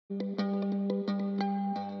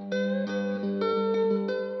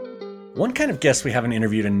One kind of guest we haven't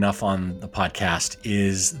interviewed enough on the podcast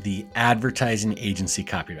is the advertising agency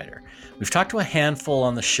copywriter. We've talked to a handful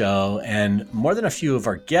on the show, and more than a few of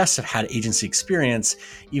our guests have had agency experience,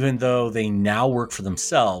 even though they now work for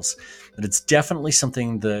themselves. But it's definitely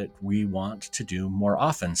something that we want to do more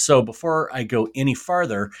often. So before I go any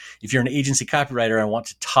farther, if you're an agency copywriter and want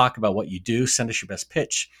to talk about what you do, send us your best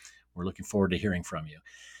pitch. We're looking forward to hearing from you.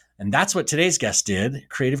 And that's what today's guest did.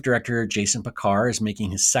 Creative director Jason Pickar is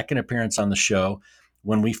making his second appearance on the show.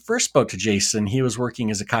 When we first spoke to Jason, he was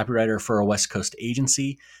working as a copywriter for a West Coast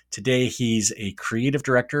agency. Today, he's a creative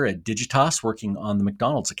director at Digitas working on the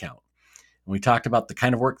McDonald's account. And we talked about the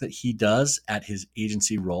kind of work that he does at his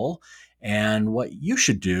agency role and what you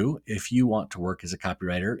should do if you want to work as a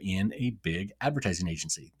copywriter in a big advertising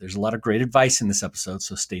agency. There's a lot of great advice in this episode,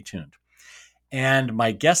 so stay tuned. And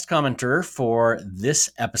my guest commenter for this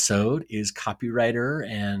episode is copywriter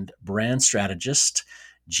and brand strategist,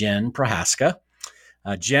 Jen Prohaska.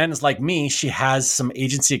 Jen is like me. She has some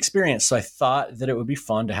agency experience. So I thought that it would be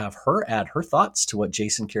fun to have her add her thoughts to what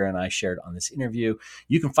Jason, Kira, and I shared on this interview.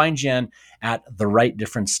 You can find Jen at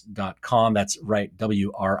therightdifference.com. That's right,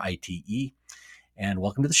 WRITE. And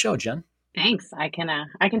welcome to the show, Jen. Thanks. I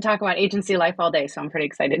can talk about agency life all day, so I'm pretty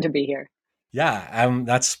excited to be here. Yeah,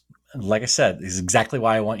 that's, like I said, is exactly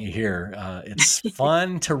why I want you here. It's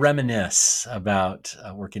fun to reminisce about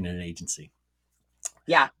working in an agency.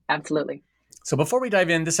 Yeah, absolutely. So before we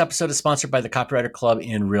dive in, this episode is sponsored by the Copywriter Club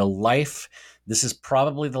in real life. This is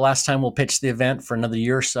probably the last time we'll pitch the event for another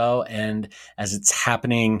year or so. And as it's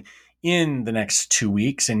happening in the next 2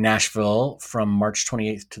 weeks in Nashville from March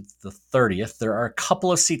 28th to the 30th, there are a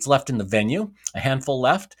couple of seats left in the venue, a handful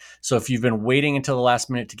left. So if you've been waiting until the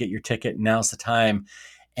last minute to get your ticket, now's the time.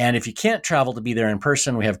 And if you can't travel to be there in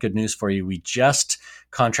person, we have good news for you. We just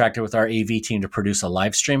contracted with our AV team to produce a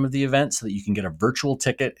live stream of the event so that you can get a virtual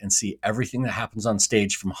ticket and see everything that happens on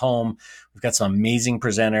stage from home. We've got some amazing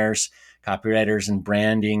presenters, copywriters and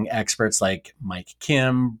branding experts like Mike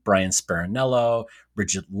Kim, Brian Sparinello,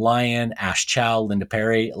 Bridget Lyon, Ash Chow, Linda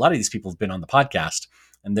Perry. A lot of these people have been on the podcast.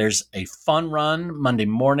 And there's a fun run Monday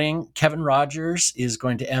morning. Kevin Rogers is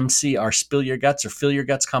going to MC our Spill Your Guts or Fill Your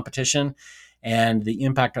Guts competition. And the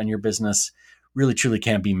impact on your business really, truly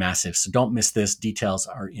can be massive. So don't miss this. Details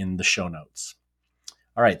are in the show notes.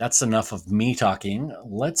 All right, that's enough of me talking.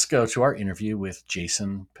 Let's go to our interview with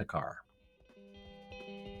Jason Pickar.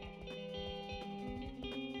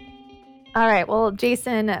 All right. Well,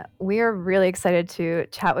 Jason, we're really excited to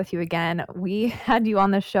chat with you again. We had you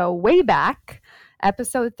on the show way back,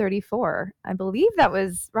 episode 34. I believe that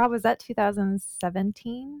was, Rob, was that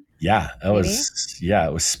 2017? Yeah, it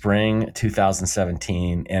was spring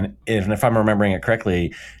 2017. And if I'm remembering it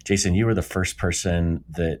correctly, Jason, you were the first person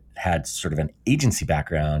that had sort of an agency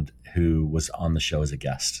background who was on the show as a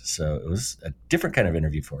guest. So it was a different kind of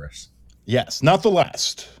interview for us. Yes, not the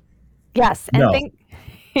last. Yes. And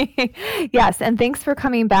yes. And thanks for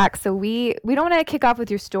coming back. So we don't want to kick off with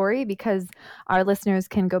your story because our listeners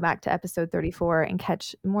can go back to episode 34 and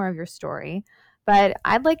catch more of your story. But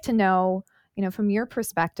I'd like to know, from your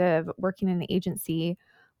perspective, working in an agency,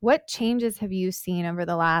 what changes have you seen over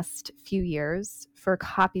the last few years for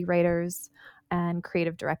copywriters and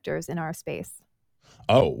creative directors in our space?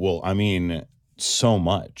 Oh, well, I mean, so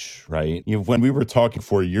much, right? When we were talking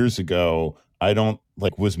 4 years ago,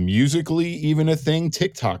 was Musical.ly even a thing?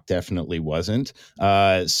 TikTok definitely wasn't.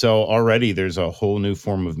 So already there's a whole new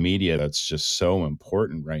form of media that's just so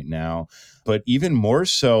important right now. But even more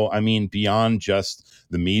so, I mean, beyond just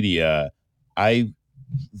the media,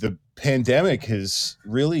 the pandemic has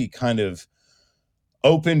really kind of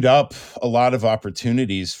opened up a lot of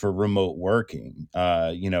opportunities for remote working.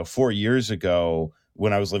 4 years ago,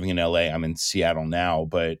 when I was living in LA, I'm in Seattle now,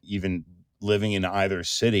 but even living in either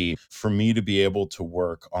city, for me to be able to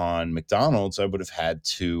work on McDonald's, I would have had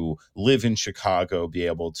to live in Chicago, be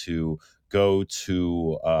able to go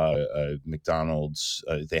to McDonald's.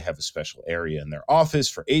 They have a special area in their office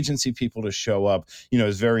for agency people to show up.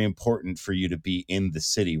 It's very important for you to be in the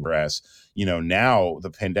city. Whereas, now the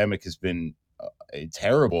pandemic has been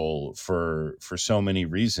terrible for so many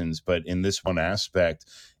reasons. But in this one aspect,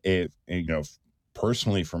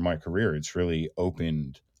 personally for my career, it's really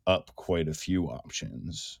opened up quite a few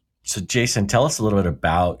options. So Jason, tell us a little bit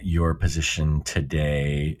about your position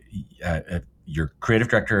today. You're creative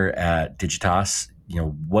director at Digitas.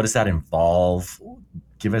 What does that involve?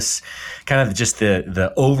 give us kind of just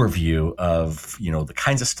the overview of, the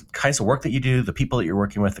kinds of work that you do, the people that you're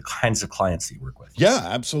working with, the kinds of clients that you work with. Yeah,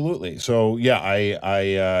 absolutely. So yeah,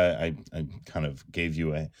 I kind of gave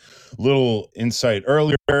you a little insight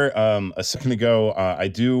earlier. A second ago, I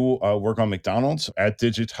do work on McDonald's at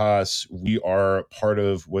Digitas. We are part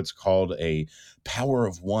of what's called a Power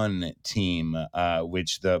of One team,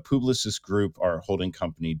 which the Publicis Group, our holding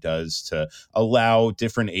company, does to allow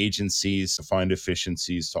different agencies to find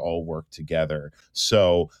efficiencies to all work together.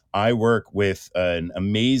 So I work with an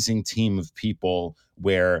amazing team of people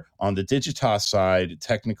where on the Digitas side,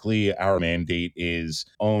 technically our mandate is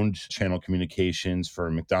owned channel communications for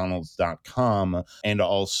McDonald's.com and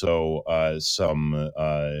also some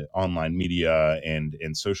online media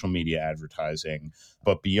and social media advertising.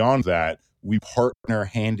 But beyond that, we partner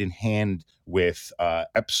hand in hand with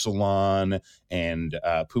Epsilon and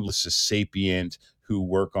Publicis Sapient, who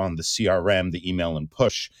work on the CRM, the email and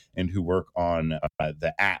push, and who work on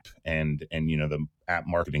the app and the app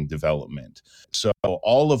marketing development. So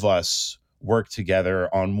all of us work together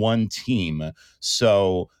on one team.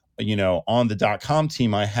 So on the .com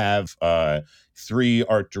team, I have 3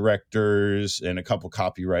 art directors and a couple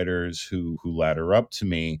copywriters who ladder up to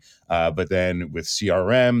me. But then with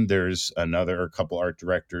CRM, there's another couple art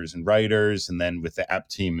directors and writers. And then with the app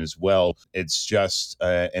team as well, it's just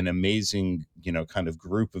an amazing, kind of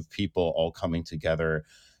group of people all coming together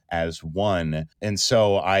as one. And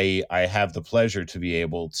so I have the pleasure to be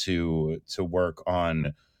able to work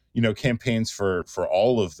on campaigns for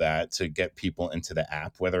all of that to get people into the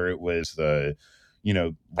app, whether it was the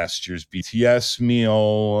last year's BTS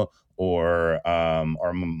meal or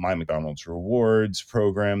our My McDonald's Rewards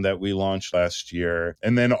program that we launched last year.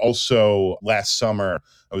 And then also last summer,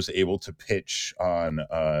 I was able to pitch on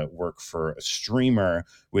work for a streamer,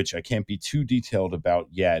 which I can't be too detailed about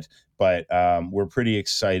yet, but we're pretty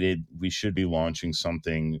excited. We should be launching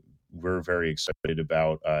something we're very excited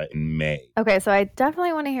about in May. Okay, so I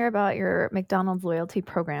definitely want to hear about your McDonald's loyalty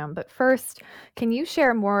program. But first, can you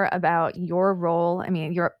share more about your role? I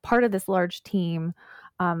mean, you're part of this large team.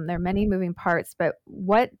 There are many moving parts, but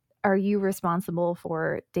what are you responsible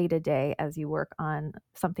for day to day as you work on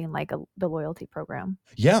something like the loyalty program?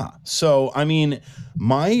 Yeah. So, I mean,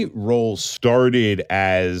 my role started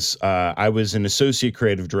as I was an associate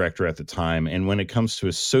creative director at the time. And when it comes to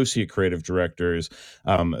associate creative directors,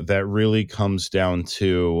 that really comes down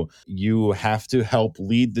to you have to help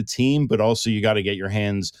lead the team, but also you got to get your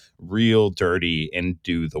hands real dirty and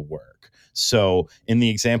do the work. So in the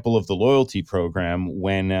example of the loyalty program,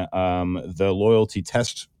 when the loyalty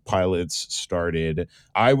test pilots started,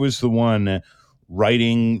 I was the one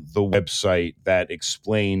writing the website that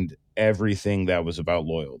explained everything that was about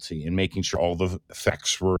loyalty and making sure all the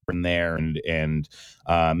facts were in there and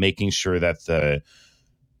making sure that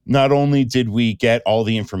not only did we get all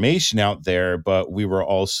the information out there, but we were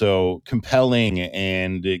also compelling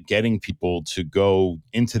and getting people to go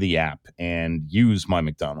into the app and use My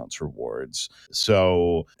McDonald's Rewards.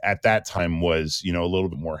 So at that time was, a little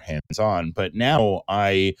bit more hands-on. But now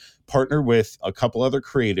I partner with a couple other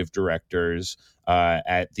creative directors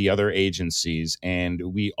at the other agencies, and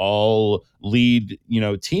we all lead,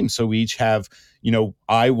 teams. So we each have,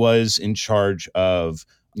 I was in charge of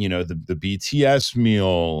the BTS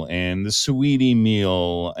meal and the Sweetie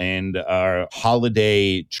meal and our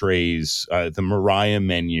holiday trays, the Mariah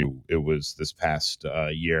menu. It was this past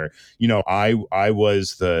year. I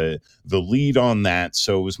was the lead on that.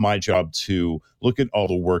 So it was my job to look at all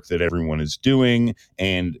the work that everyone is doing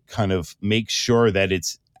and kind of make sure that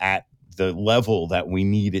it's at the level that we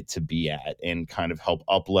need it to be at and kind of help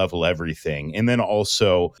up level everything. And then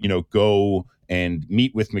also, go and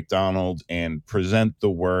meet with McDonald's and present the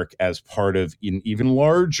work as part of an even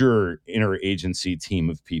larger interagency team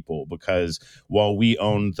of people. Because while we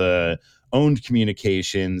owned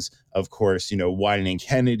communications, of course, Wieden &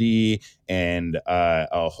 Kennedy and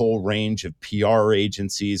a whole range of PR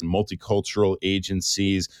agencies and multicultural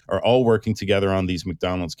agencies are all working together on these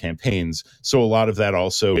McDonald's campaigns. So a lot of that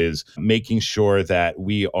also is making sure that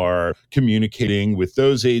we are communicating with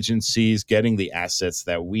those agencies, getting the assets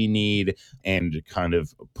that we need, and kind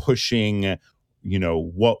of pushing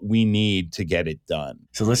what we need to get it done.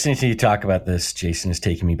 So listening to you talk about this, Jason, is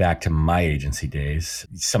taking me back to my agency days,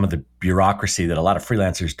 some of the bureaucracy that a lot of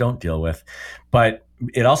freelancers don't deal with. But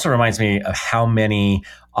it also reminds me of how many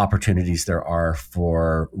opportunities there are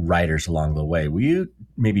for writers along the way. Will you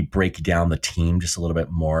maybe break down the team just a little bit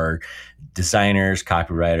more? Designers,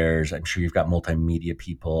 copywriters, I'm sure you've got multimedia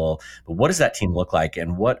people, but what does that team look like?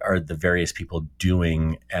 And what are the various people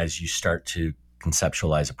doing as you start to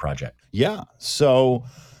conceptualize a project? Yeah. So,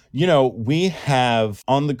 We have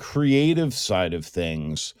on the creative side of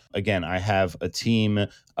things, again, I have a team.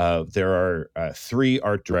 There are 3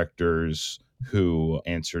 art directors who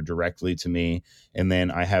answer directly to me. And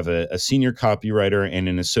then I have a senior copywriter and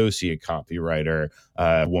an associate copywriter,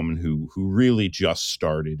 a woman who really just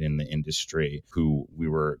started in the industry, who we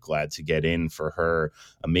were glad to get in for her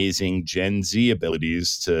amazing Gen Z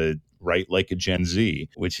abilities to write like a Gen Z,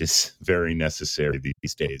 which is very necessary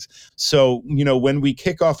these days. So, when we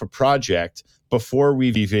kick off a project, before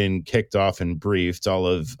we've even kicked off and briefed,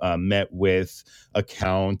 I'll have met with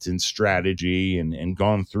account and strategy and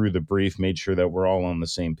gone through the brief, made sure that we're all on the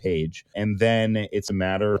same page. And then it's a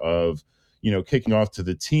matter of, kicking off to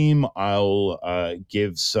the team. I'll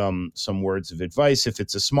give some words of advice. If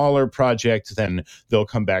it's a smaller project, then they'll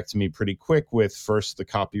come back to me pretty quick with, first, the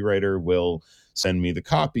copywriter will send me the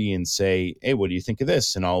copy and say, hey, what do you think of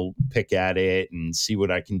this? And I'll pick at it and see what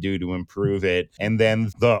I can do to improve it. And then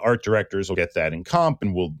the art directors will get that in comp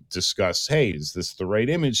and we'll discuss, hey, is this the right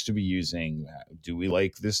image to be using? Do we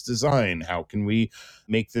like this design? How can we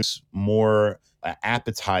make this more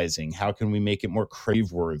appetizing? How can we make it more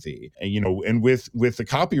crave-worthy? And with the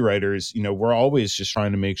copywriters, we're always just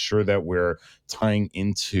trying to make sure that we're tying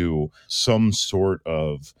into some sort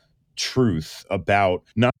of truth about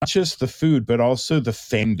not just the food, but also the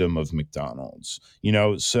fandom of McDonald's,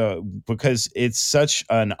 so because it's such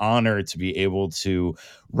an honor to be able to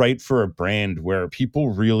write for a brand where people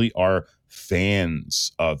really are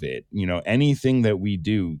fans of it. Anything that we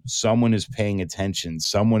do, someone is paying attention,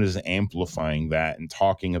 someone is amplifying that and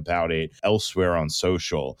talking about it elsewhere on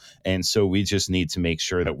social. And so we just need to make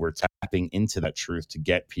sure that we're tapping into that truth to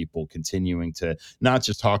get people continuing to not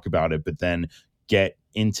just talk about it, but then get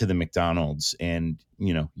into the McDonald's and,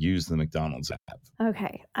 use the McDonald's app.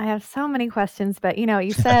 Okay. I have so many questions, but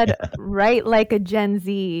you said write like a Gen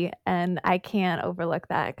Z, and I can't overlook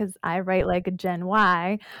that because I write like a Gen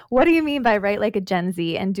Y. What do you mean by write like a Gen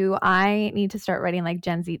Z? And do I need to start writing like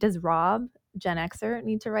Gen Z? Does Rob, Gen Xer,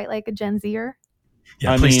 need to write like a Gen Zer?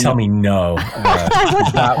 Yeah, please tell me no.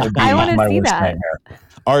 That would be my worst nightmare.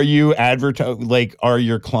 Are you are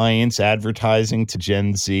your clients advertising to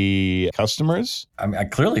Gen Z customers?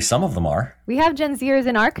 Clearly some of them are. We have Gen Zers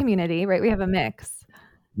in our community, right? We have a mix.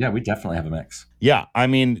 Yeah, we definitely have a mix. Yeah,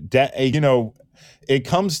 it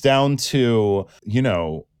comes down to,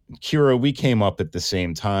 Kira, we came up at the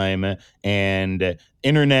same time, and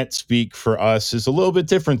internet speak for us is a little bit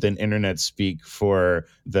different than internet speak for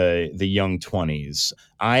the young 20s.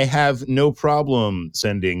 I have no problem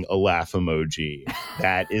sending a laugh emoji.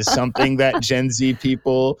 That is something that Gen Z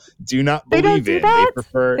people do not believe in. They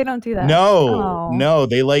prefer. They don't do that. No,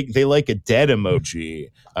 they like a dead emoji.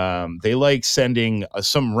 They like sending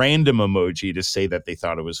some random emoji to say that they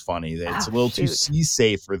thought it was funny. It's a little too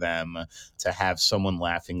safe for them to have someone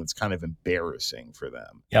laughing. That's kind of embarrassing for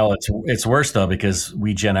them. Yeah, well, it's worse though, because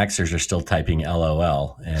we Gen Xers are still typing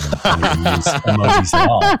LOL and use emojis at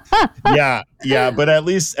all. Yeah, but at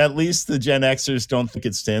least the Gen Xers don't think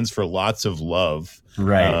it stands for lots of love.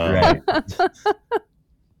 Right.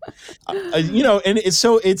 And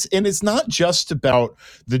it's not just about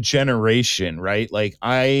the generation, right? Like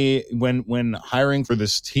when hiring for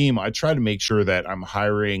this team, I try to make sure that I'm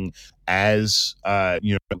hiring as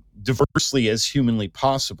diversely as humanly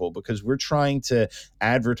possible, because we're trying to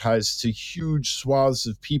advertise to huge swaths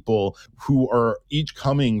of people who are each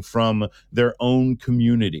coming from their own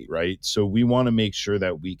community, right? So we want to make sure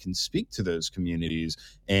that we can speak to those communities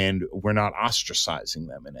and we're not ostracizing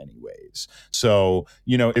them in any ways. So,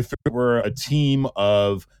 if it were a team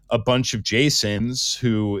of a bunch of Jasons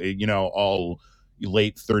who, all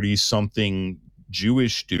late 30s something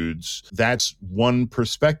Jewish dudes, that's one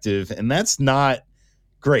perspective, and that's not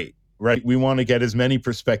great, right? We want to get as many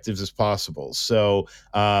perspectives as possible. So,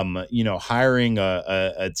 hiring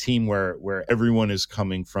a team where everyone is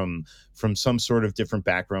coming from some sort of different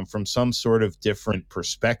background, from some sort of different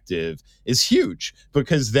perspective is huge,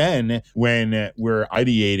 because then when we're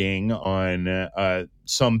ideating on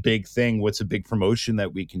some big thing, what's a big promotion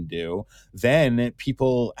that we can do, then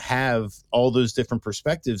people have all those different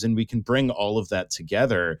perspectives and we can bring all of that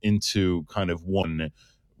together into kind of one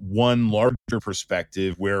larger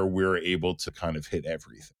perspective where we're able to kind of hit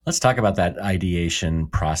everything. Let's talk about that ideation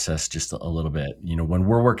process just a little bit. When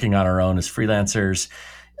we're working on our own as freelancers,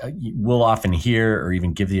 we'll often hear or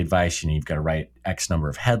even give the advice, you've got to write X number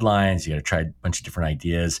of headlines, you got to try a bunch of different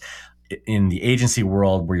ideas. In the agency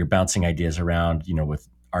world where you're bouncing ideas around, with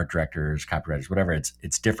art directors, copywriters, whatever,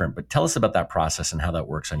 it's different. But tell us about that process and how that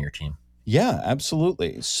works on your team. Yeah,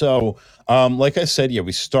 absolutely. So, like I said,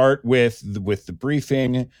 we start with the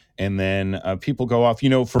briefing, and then people go off.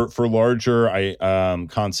 For larger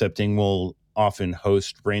concepting, we'll often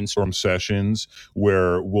host brainstorm sessions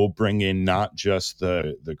where we'll bring in not just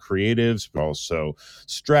the creatives, but also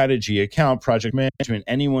strategy, account, project management,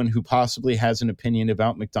 anyone who possibly has an opinion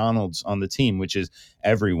about McDonald's on the team, which is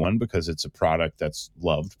everyone, because it's a product that's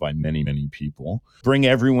loved by many, many people. Bring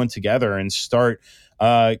everyone together and start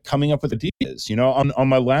coming up with ideas. On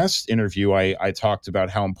my last interview, I talked about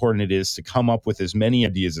how important it is to come up with as many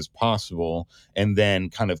ideas as possible and then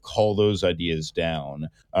kind of call those ideas down.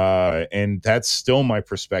 And that's still my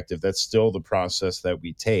perspective. That's still the process that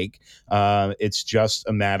we take. It's just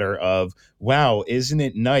a matter of, wow, isn't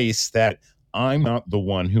it nice that I'm not the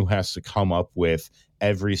one who has to come up with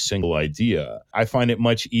every single idea. I find it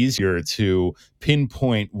much easier to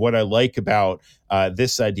pinpoint what I like about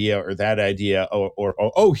this idea or that idea,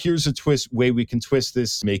 or here's a way we can twist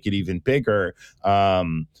this, make it even bigger.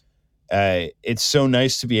 It's so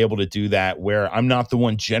nice to be able to do that where I'm not the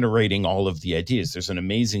one generating all of the ideas. There's an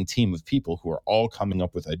amazing team of people who are all coming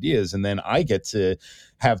up with ideas. And then I get to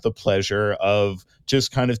have the pleasure of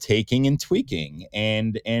just kind of taking and tweaking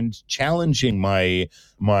and challenging my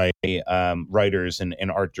writers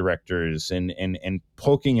and art directors and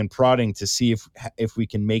poking and prodding to see if we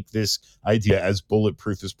can make this idea as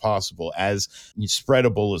bulletproof as possible, as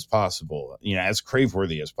spreadable as possible, as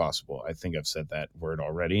crave-worthy as possible. I think I've said that word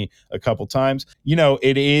already a couple times.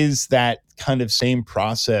 It is that kind of same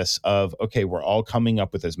process of, okay, we're all coming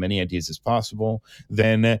up with as many ideas as possible.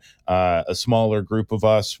 Then a smaller group of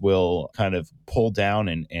us will kind of pull down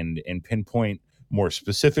and pinpoint more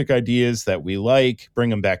specific ideas that we like, bring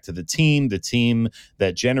them back to the team. The team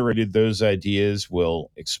that generated those ideas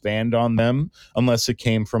will expand on them unless it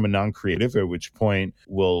came from a non-creative, at which point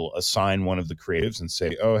we'll assign one of the creatives and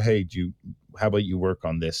say, oh, hey, how about you work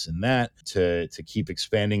on this and that to keep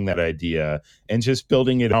expanding that idea and just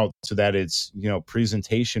building it out so that it's,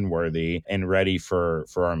 presentation worthy and ready for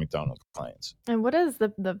our McDonald's clients. And what does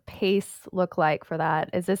the pace look like for that?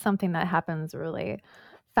 Is this something that happens really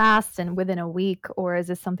fast and within a week, or is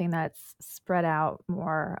this something that's spread out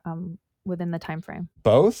more within the time frame?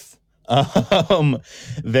 Both.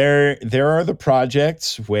 There are the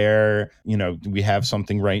projects where, we have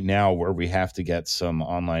something right now where we have to get some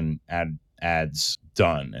online ads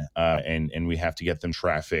done, and we have to get them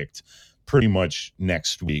trafficked pretty much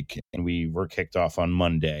next week, and we were kicked off on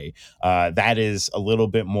Monday. That is a little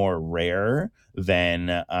bit more rare than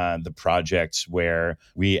the projects where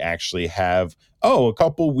we actually have a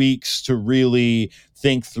couple weeks to really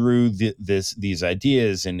think through these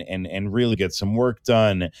ideas and really get some work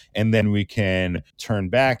done, and then we can turn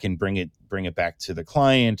back and bring it back to the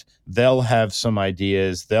client. They'll have some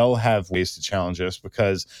ideas. They'll have ways to challenge us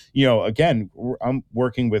because, again, I'm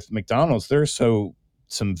working with McDonald's. There's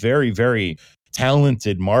some very, very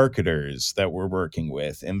talented marketers that we're working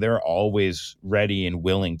with, and they're always ready and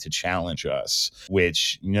willing to challenge us,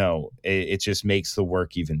 which, it just makes the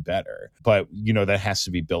work even better. But, that has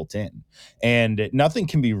to be built in, and nothing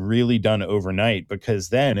can be really done overnight, because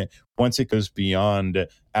then once it goes beyond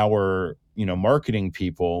our, marketing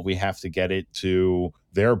people, we have to get it to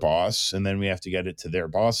their boss, and then we have to get it to their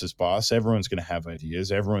boss's boss. Everyone's going to have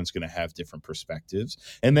ideas. Everyone's going to have different perspectives.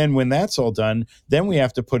 And then when that's all done, then we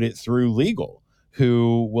have to put it through legal,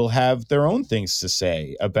 who will have their own things to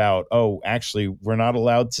say about, actually, we're not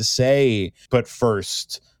allowed to say, but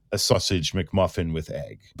first a sausage McMuffin with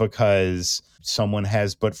egg, because someone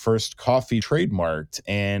has but first coffee trademarked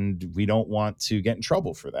and we don't want to get in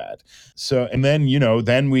trouble for that. So, and then,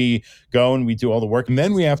 then we go and we do all the work, and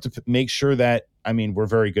then we have to make sure that, we're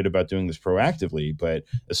very good about doing this proactively, but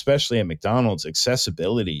especially at McDonald's,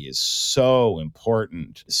 accessibility is so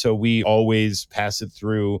important. So we always pass it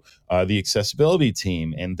through the accessibility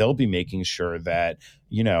team, and they'll be making sure that,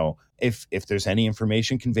 if there's any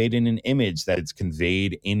information conveyed in an image, that it's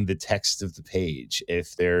conveyed in the text of the page.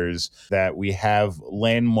 If there's that, we have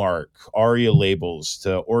landmark ARIA labels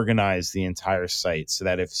to organize the entire site so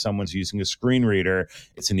that if someone's using a screen reader,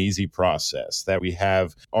 it's an easy process. That we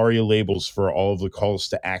have ARIA labels for all of the calls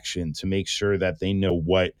to action to make sure that they know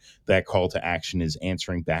what that call to action is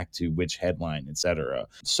answering back to, which headline, etc.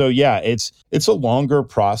 So yeah, it's a longer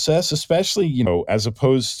process, especially, as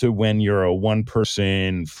opposed to when you're a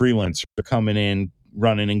one-person freelancer coming in,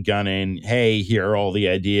 running and gunning. Hey, here are all the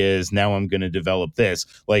ideas. Now I'm going to develop this.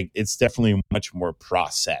 Like, it's definitely much more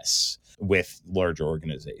process with larger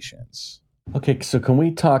organizations. Okay, so can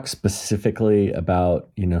we talk specifically about,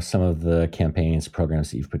 some of the campaigns,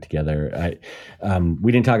 programs that you've put together?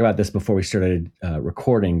 We didn't talk about this before we started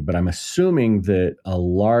recording, but I'm assuming that a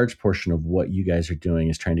large portion of what you guys are doing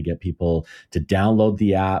is trying to get people to download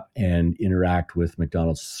the app and interact with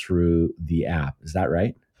McDonald's through the app. Is that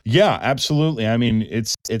right? Yeah, absolutely. I mean,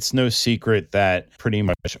 it's no secret that pretty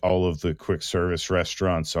much all of the quick service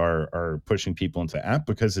restaurants are pushing people into app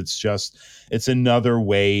because it's another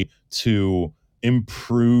way to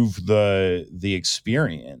improve the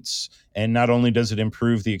experience. And not only does it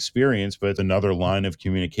improve the experience, but it's another line of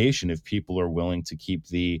communication if people are willing to keep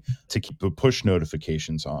the push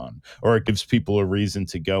notifications on, or it gives people a reason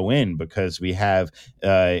to go in because we have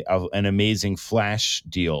an amazing flash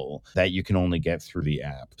deal that you can only get through the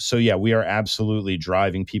app. So yeah, we are absolutely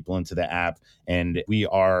driving people into the app, and we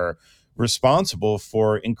are responsible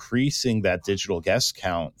for increasing that digital guest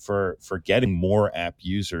count for getting more app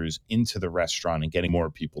users into the restaurant and getting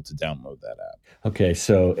more people to download that app. Okay,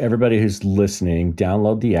 so everybody who's listening,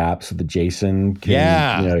 download the app so that Jason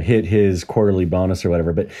can hit his quarterly bonus or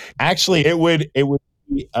whatever. But actually, it would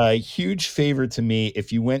be a huge favor to me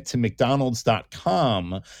if you went to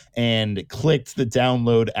mcdonalds.com and clicked the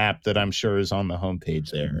download app that I'm sure is on the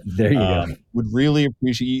homepage there. There you go. Would really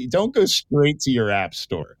appreciate you. Don't go straight to your app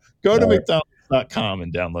store. Go to mcdonalds.com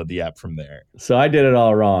and download the app from there. So I did it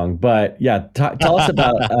all wrong. But yeah, tell us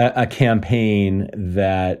about a campaign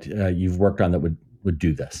that you've worked on that would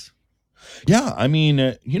do this. Yeah, I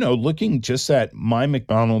mean, looking just at My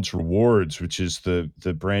McDonald's Rewards, which is the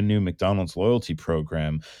brand new McDonald's loyalty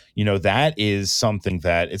program, that is something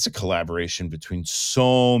that it's a collaboration between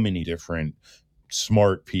so many different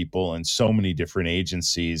smart people and so many different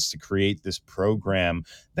agencies to create this program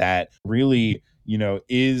that really,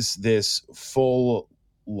 is this full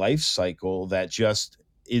life cycle that just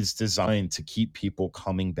is designed to keep people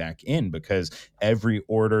coming back in, because every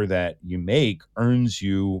order that you make earns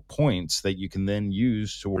you points that you can then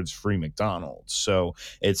use towards free McDonald's. So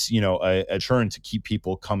it's, a churn to keep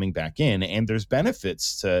people coming back in. And there's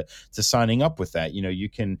benefits to signing up with that. You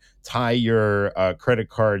can tie your credit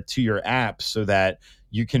card to your app so that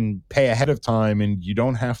you can pay ahead of time and you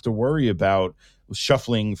don't have to worry about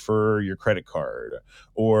shuffling for your credit card,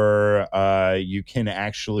 or you can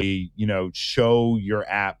actually, show your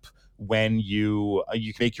app when you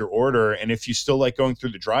can make your order. And if you still like going through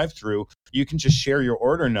the drive-through, you can just share your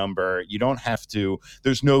order number. You don't have to,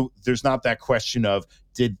 there's not that question of,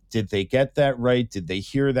 did they get that right? Did they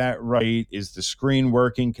hear that right? Is the screen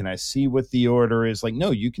working? Can I see what the order is? Like,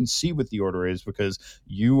 no, you can see what the order is because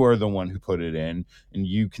you are the one who put it in, and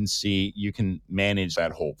you can manage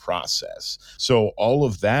that whole process. So all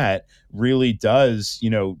of that really does,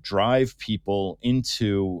 drive people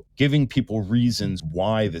into giving people reasons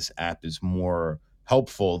why this app is more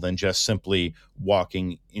helpful than just simply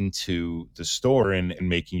walking into the store and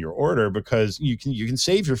making your order, because you can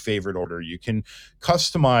save your favorite order, you can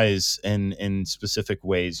customize in specific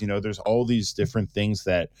ways. There's all these different things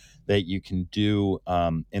that you can do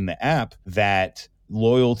in the app that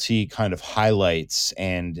loyalty kind of highlights,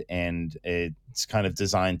 and it's kind of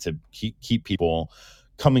designed to keep people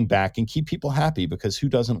coming back and keep people happy, because who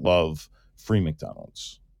doesn't love free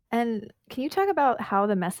McDonald's? And can you talk about how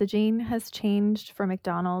the messaging has changed for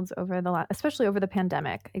McDonald's especially over the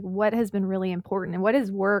pandemic? Like, what has been really important and what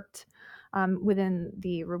has worked within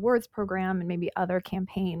the rewards program and maybe other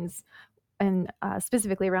campaigns, and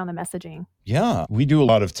specifically around the messaging? Yeah, we do a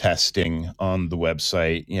lot of testing on the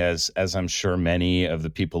website, as I'm sure many of the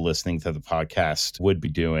people listening to the podcast would be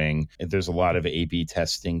doing. There's a lot of A/B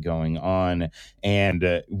testing going on.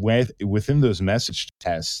 And within those message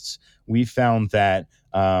tests, we found that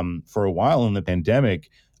for a while in the pandemic,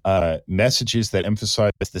 messages that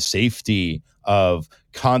emphasize the safety of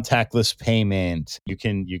contactless payment, you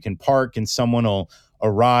can park and someone will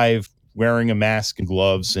arrive wearing a mask and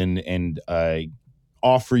gloves and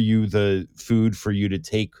offer you the food for you to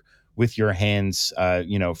take with your hands,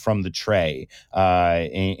 from the tray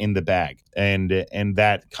in the bag. And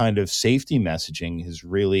that kind of safety messaging has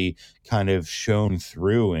really kind of shown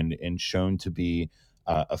through and shown to be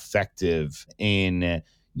effective in,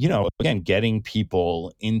 again, getting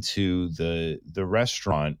people into the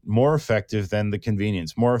restaurant, more effective than the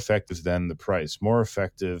convenience, more effective than the price, more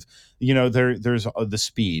effective. There's the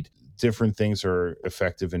speed. Different things are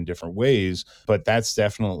effective in different ways, but that's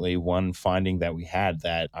definitely one finding that we had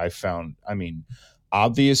that I found. I mean,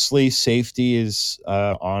 obviously safety is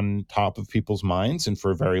on top of people's minds, and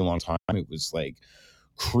for a very long time it was like,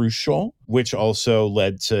 crucial, which also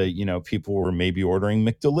led to, people were maybe ordering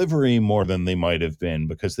McDelivery more than they might have been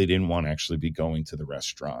because they didn't want to actually be going to the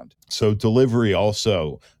restaurant. So delivery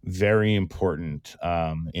also very important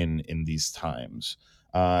in these times.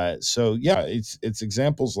 So yeah, it's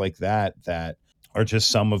examples like that are just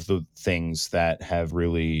some of the things that have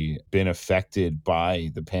really been affected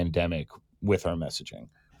by the pandemic with our messaging.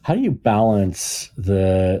 How do you balance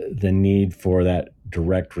the need for that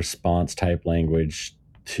direct response type language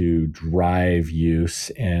to drive use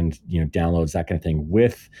and downloads, that kind of thing,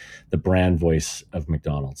 with the brand voice of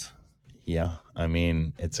McDonald's? Yeah, I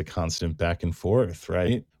mean, it's a constant back and forth,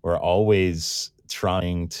 right? We're always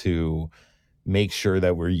trying to make sure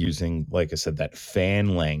that we're using, like I said, that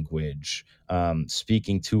fan language,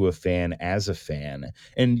 speaking to a fan as a fan.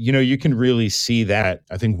 And, you can really see that.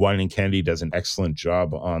 I think Wine and Kennedy does an excellent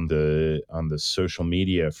job on the social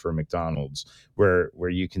media for McDonald's, where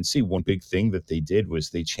you can see one big thing that they did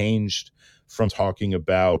was they changed from talking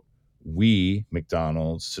about we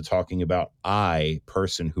McDonald's to talking about I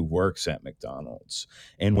person who works at McDonald's.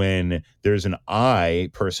 And when there's an I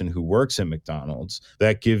person who works at McDonald's,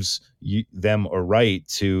 that gives them a right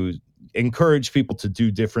to encourage people to do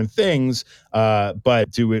different things, but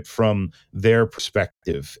do it from their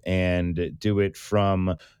perspective and do it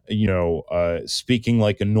from, speaking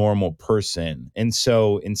like a normal person. And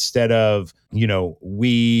so instead of,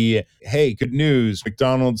 hey, good news,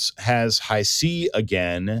 McDonald's has high C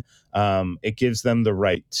again, it gives them the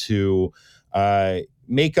right to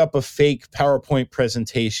make up a fake PowerPoint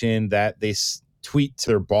presentation that they tweet to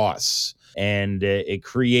their boss. And it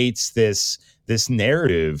creates this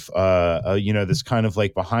narrative, this kind of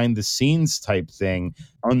like behind the scenes type thing,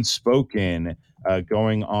 unspoken,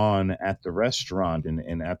 going on at the restaurant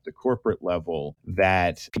and at the corporate level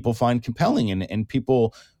that people find compelling and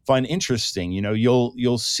people find interesting.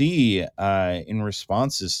 You'll see in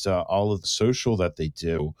responses to all of the social that they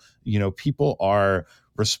do, people are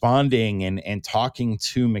responding and talking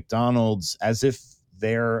to McDonald's as if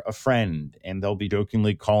they're a friend, and they'll be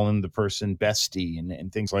jokingly calling the person bestie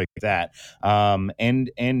and things like that. And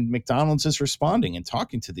McDonald's is responding and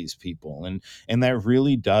talking to these people. And that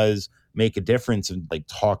really does make a difference in like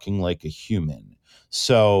talking like a human.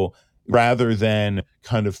 So rather than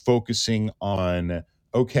kind of focusing on,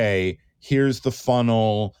 okay, here's the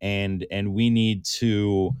funnel and we need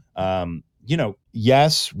to,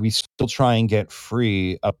 yes, we still try and get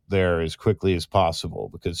free up there as quickly as possible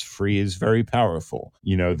because free is very powerful.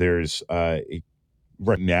 There's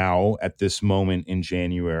right now at this moment in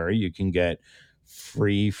January, you can get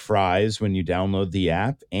free fries when you download the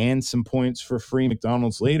app and some points for free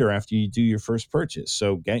McDonald's later after you do your first purchase.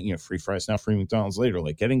 So getting free fries now, free McDonald's later,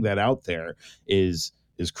 like getting that out there is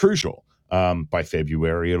crucial. By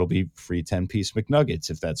February, it'll be free 10-piece McNuggets.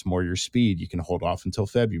 If that's more your speed, you can hold off until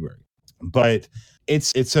February. But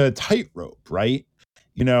it's a tightrope, right?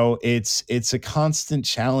 It's a constant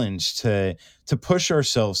challenge to push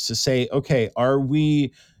ourselves to say, okay, are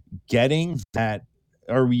we getting that?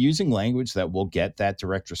 Are we using language that will get that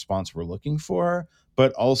direct response we're looking for?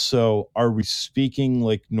 But also, are we speaking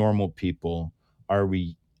like normal people? Are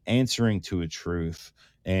we answering to a truth?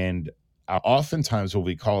 And oftentimes we'll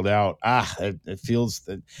be called out, it feels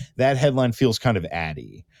that headline feels kind of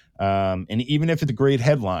addy. And even if it's a great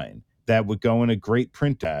headline that would go in a great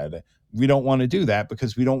print ad, we don't want to do that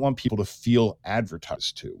because we don't want people to feel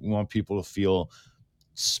advertised to. We want people to feel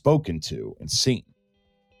spoken to and seen.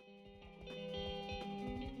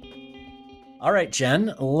 All right,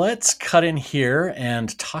 Jen, let's cut in here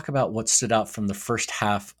and talk about what stood out from the first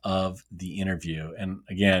half of the interview. And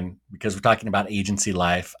again, because we're talking about agency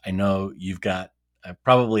life, I know you've got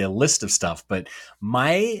probably a list of stuff, but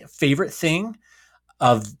my favorite thing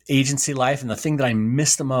of agency life and the thing that I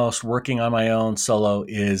miss the most working on my own solo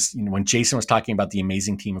is, when Jason was talking about the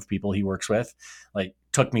amazing team of people he works with, like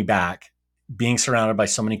took me back, being surrounded by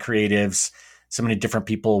so many creatives, so many different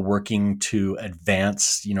people working to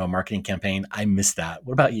advance, a marketing campaign. I miss that.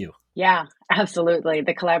 What about you? Yeah, absolutely.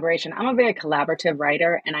 The collaboration. I'm a very collaborative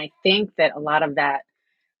writer, and I think that a lot of that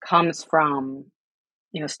comes from,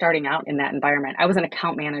 starting out in that environment. I was an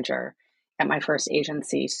account manager at my first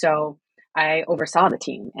agency, so I oversaw the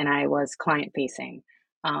team and I was client facing.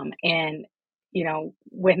 And,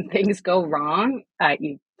 when things go wrong,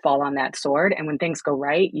 you fall on that sword. And when things go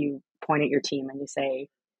right, you point at your team and you say,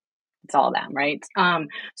 it's all them, right?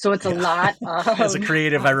 So it's a lot of... As a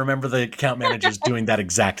creative, I remember the account managers doing that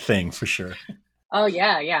exact thing for sure. Oh,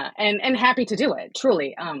 yeah. And happy to do it,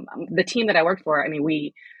 truly. The team that I worked for,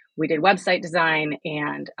 we did website design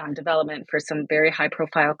and development for some very high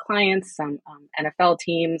profile clients, some NFL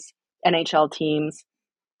teams, NHL teams.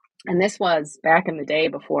 And this was back in the day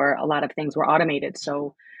before a lot of things were automated.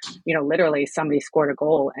 So, literally somebody scored a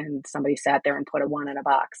goal and somebody sat there and put a one in a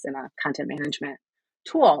box in a content management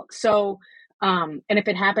tool. So, and if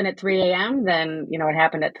it happened at 3 a.m., then, it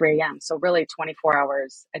happened at 3 a.m. So really 24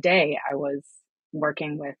 hours a day, I was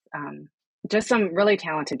working with just some really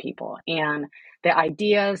talented people, and the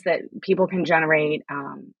ideas that people can generate,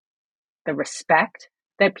 the respect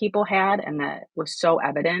that people had, and that was so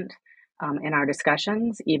evident in our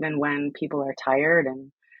discussions, even when people are tired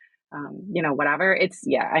and, whatever.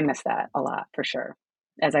 I miss that a lot for sure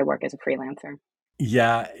as I work as a freelancer.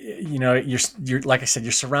 Yeah, you're like I said,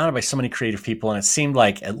 you're surrounded by so many creative people, and it seemed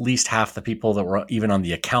like at least half the people that were even on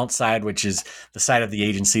the account side, which is the side of the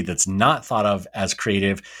agency that's not thought of as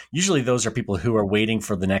creative. Usually, those are people who are waiting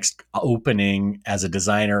for the next opening as a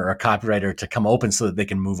designer or a copywriter to come open so that they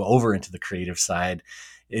can move over into the creative side.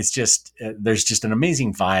 It's just there's just an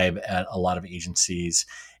amazing vibe at a lot of agencies,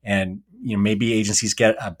 and maybe agencies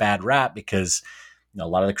get a bad rap because a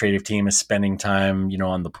lot of the creative team is spending time,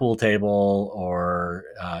 on the pool table, or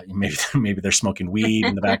maybe they're smoking weed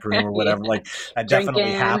in the back room or whatever. Yeah. Like that Drinking.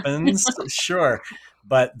 definitely happens, sure.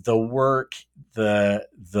 But the work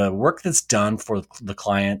that's done for the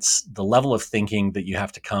clients, the level of thinking that you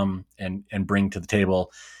have to come and bring to the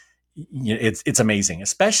table, it's amazing,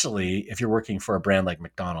 especially if you're working for a brand like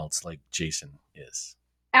McDonald's, like Jason is.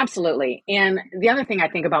 Absolutely. And the other thing I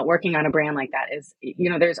think about working on a brand like that is,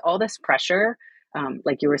 there's all this pressure,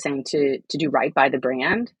 like you were saying, to do right by the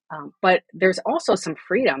brand. But there's also some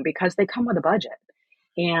freedom because they come with a budget.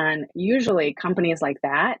 And usually companies like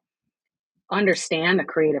that understand the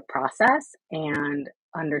creative process and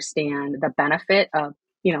understand the benefit of,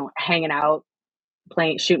 hanging out,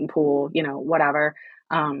 playing, shooting pool, whatever.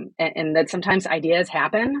 And that sometimes ideas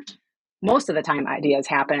happen. Most of the time ideas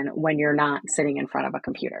happen when you're not sitting in front of a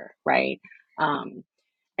computer, right? And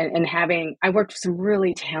I worked with some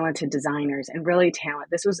really talented designers and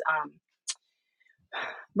this was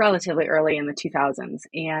relatively early in the 2000s.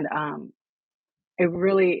 And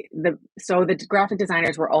so the graphic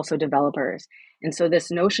designers were also developers. And so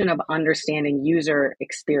this notion of understanding user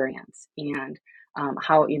experience and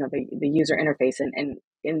how, the user interface and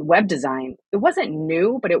in web design, it wasn't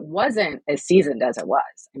new, but it wasn't as seasoned as it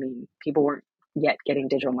was. I mean, people weren't yet getting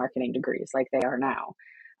digital marketing degrees like they are now.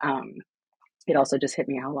 It also just hit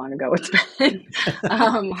me how long ago it's been.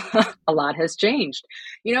 A lot has changed,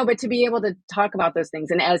 but to be able to talk about those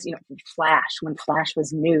things, and as Flash, when Flash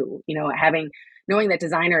was new, knowing that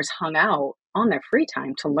designers hung out on their free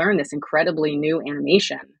time to learn this incredibly new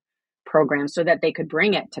animation program so that they could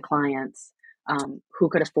bring it to clients who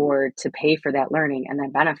could afford to pay for that learning and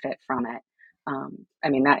then benefit from it.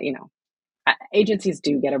 Agencies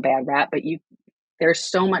do get a bad rap, but there's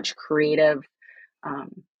so much creative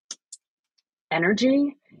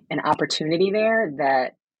energy and opportunity there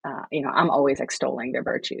that, I'm always extolling their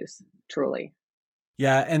virtues, truly.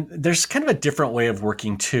 Yeah, and there's kind of a different way of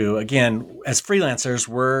working too. Again, as freelancers,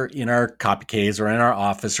 we're in our copy case or in our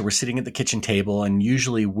office, or we're sitting at the kitchen table, and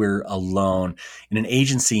usually we're alone. In an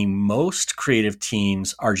agency, most creative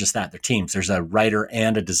teams are just that. They're teams. There's a writer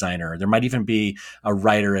and a designer. There might even be a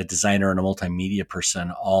writer, a designer, and a multimedia person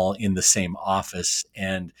all in the same office.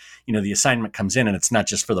 And, the assignment comes in, and it's not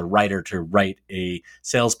just for the writer to write a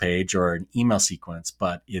sales page or an email sequence,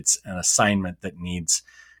 but it's an assignment that needs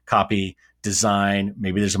copy, design.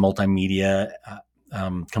 Maybe there's a multimedia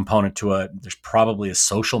component to it. There's probably a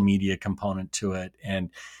social media component to it, and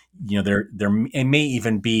there it may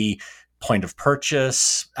even be point of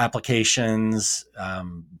purchase applications,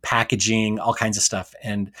 packaging, all kinds of stuff.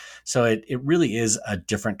 And so it really is a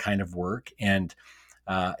different kind of work. And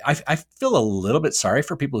I feel a little bit sorry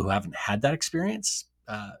for people who haven't had that experience.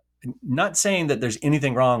 Not saying that there's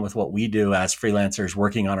anything wrong with what we do as freelancers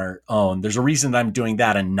working on our own. There's a reason that I'm doing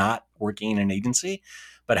that and not working in an agency,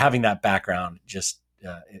 but having that background it's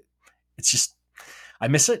just, I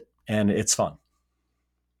miss it and it's fun.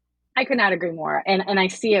 I could not agree more. And I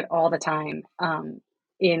see it all the time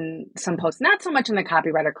in some posts, not so much in the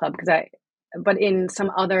Copywriter Club, but in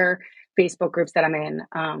some other Facebook groups that I'm in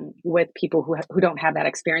with people who don't have that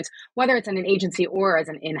experience, whether it's in an agency or as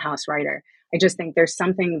an in-house writer. I just think there's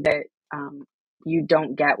something that you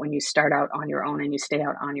don't get when you start out on your own and you stay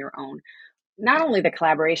out on your own. Not only the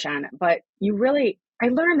collaboration, but I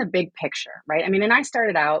learned the big picture, right? I mean, and I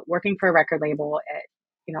started out working for a record label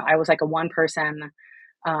I was like a one-person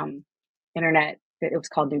internet, it was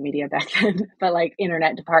called New Media back then, but like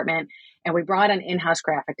internet department. And we brought an in-house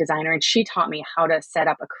graphic designer, and she taught me how to set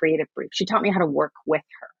up a creative brief. She taught me how to work with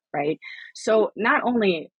her, right? So not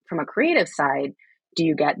only from a creative side do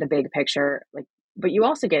you get the big picture, but you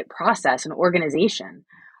also get process and organization.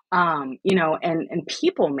 and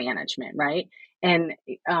people management, right? And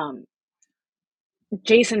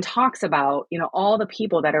Jason talks about, all the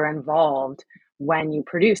people that are involved when you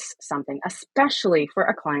produce something, especially for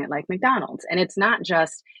a client like McDonald's. And it's not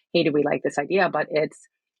just, hey, do we like this idea? But it's,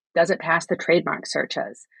 does it pass the trademark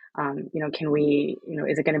searches? Can we,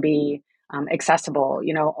 is it going to be accessible?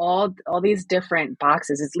 All these different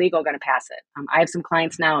boxes. Is legal going to pass it? I have some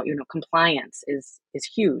clients now. Compliance is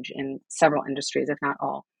huge in several industries, if not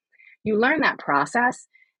all. You learn that process,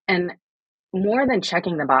 and more than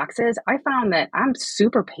checking the boxes, I found that I'm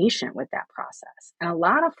super patient with that process. And a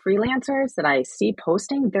lot of freelancers that I see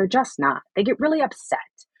posting, they're just not. They get really upset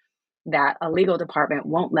that a legal department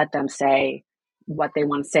won't let them say what they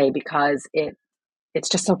want to say because it's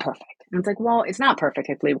just so perfect. And it's like, well, it's not perfect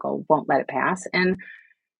if legal won't let it pass. And,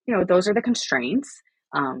 those are the constraints.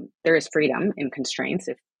 There is freedom in constraints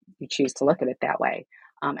if you choose to look at it that way.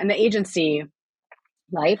 And the agency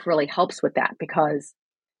life really helps with that because,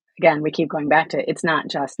 again, we keep going back to it's not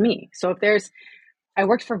just me. So I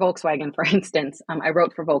worked for Volkswagen, for instance. I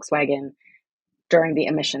wrote for Volkswagen during the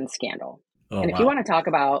emissions scandal. Oh, and if you want to talk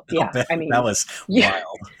about, that was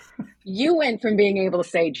wild. You went from being able to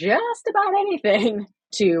say just about anything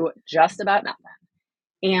to just about nothing.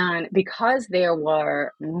 And because there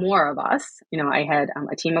were more of us, I had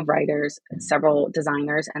a team of writers, several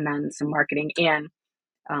designers, and then some marketing and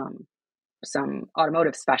some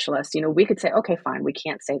automotive specialists, we could say, okay, fine, we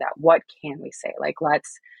can't say that. What can we say? Like,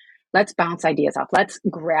 let's bounce ideas off. Let's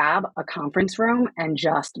grab a conference room and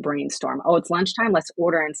just brainstorm. Oh, it's lunchtime. Let's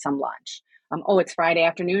order in some lunch. Oh, it's Friday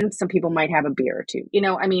afternoon. Some people might have a beer or two,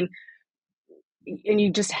 and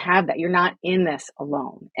you just have that. You're not in this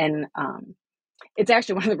alone. And it's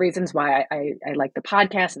actually one of the reasons why I like the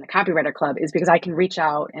podcast and the Copywriter Club is because I can reach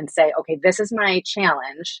out and say, okay, this is my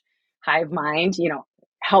challenge, hive mind,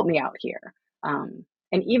 help me out here. And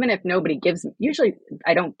even if nobody gives me, usually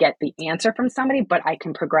I don't get the answer from somebody, but I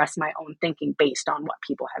can progress my own thinking based on what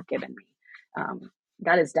people have given me.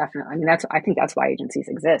 That is definitely, I think that's why agencies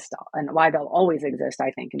exist and why they'll always exist, I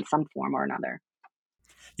think, in some form or another.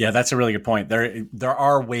 Yeah, that's a really good point. There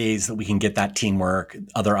are ways that we can get that teamwork,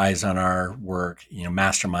 other eyes on our work,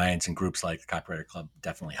 masterminds and groups like the Copywriter Club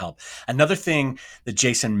definitely help. Another thing that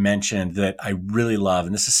Jason mentioned that I really love,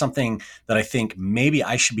 and this is something that I think maybe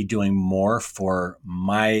I should be doing more for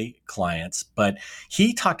my clients, but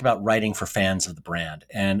he talked about writing for fans of the brand.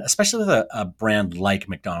 And especially with a brand like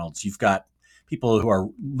McDonald's, you've got people who are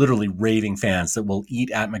literally raving fans that will eat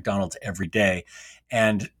at McDonald's every day.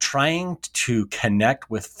 And trying to connect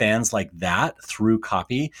with fans like that through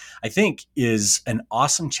copy, I think, is an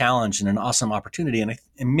awesome challenge and an awesome opportunity. And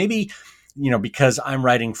maybe, because I'm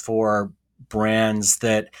writing for brands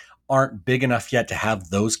that aren't big enough yet to have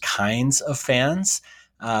those kinds of fans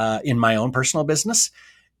in my own personal business,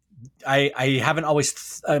 I haven't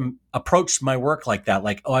always approached my work like that.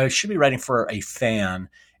 Like, oh, I should be writing for a fan.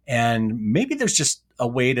 And maybe there's just a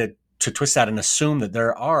way to twist that and assume that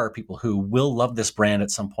there are people who will love this brand at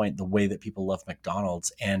some point the way that people love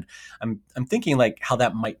McDonald's. And I'm thinking like how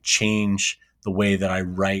that might change the way that I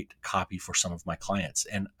write copy for some of my clients.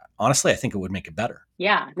 And honestly, I think it would make it better.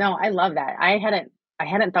 Yeah, no, I love that. I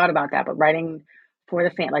hadn't thought about that, but writing for the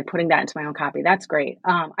fan, like putting that into my own copy, that's great.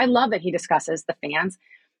 I love that he discusses the fans.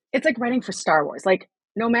 It's like writing for Star Wars. Like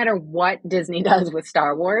no matter what Disney does with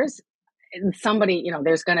Star Wars, somebody,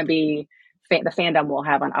 there's going to be the fandom will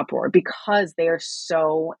have an uproar because they are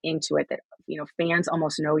so into it that, fans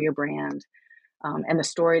almost know your brand and the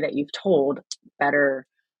story that you've told better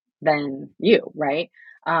than you, right?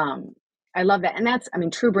 I love that. And that's,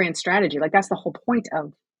 true brand strategy. Like that's the whole point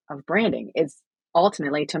of branding is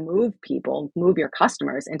ultimately to move your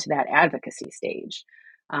customers into that advocacy stage.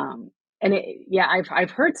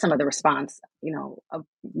 I've heard some of the response, of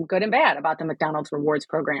good and bad about the McDonald's rewards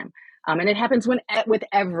program. And it happens with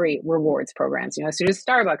every rewards programs, as soon as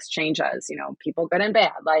Starbucks changes, people good and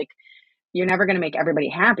bad, like you're never going to make everybody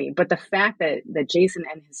happy. But the fact that Jason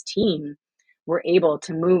and his team were able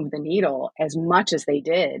to move the needle as much as they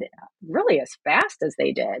did, really as fast as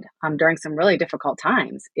they did during some really difficult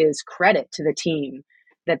times is credit to the team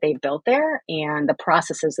that they've built there and the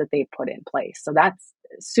processes that they've put in place. So that's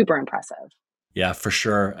super impressive. Yeah, for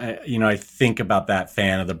sure. I think about that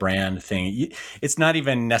fan of the brand thing. It's not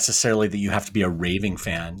even necessarily that you have to be a raving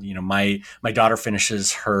fan. My daughter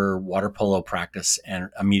finishes her water polo practice, and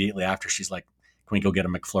immediately after, she's like, "Can we go get a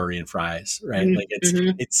McFlurry and fries?" Right? Mm-hmm. Like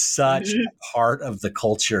it's such a part of the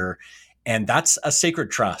culture, and that's a sacred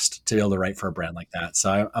trust to be able to write for a brand like that.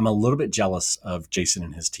 So I'm a little bit jealous of Jason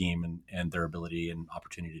and his team and their ability and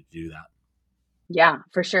opportunity to do that. Yeah,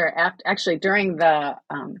 for sure. Actually, during the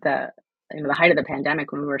the height of the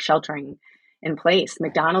pandemic when we were sheltering in place,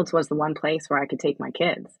 McDonald's was the one place where I could take my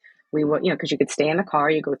kids. We would, because you could stay in the car,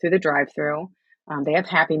 you go through the drive-through. They have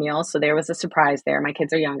Happy Meals, so there was a surprise there. My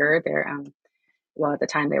kids are younger. They're well, at the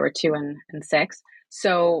time they were 2 and 6.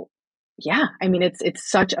 So yeah, I mean,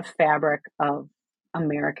 it's such a fabric of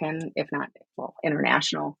American, if not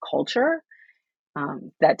international culture,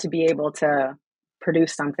 that to be able to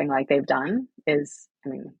produce something like they've done is, I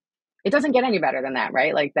mean, it doesn't get any better than that,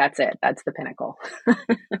 right? Like that's it. That's the pinnacle.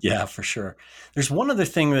 Yeah, for sure. There's one other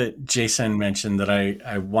thing that Jason mentioned that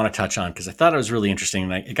I want to touch on because I thought it was really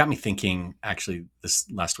interesting. And it got me thinking actually this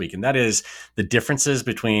last week, and that is the differences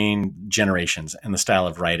between generations and the style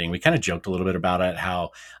of writing. We kind of joked a little bit about it, how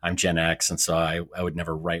I'm Gen X. And so I would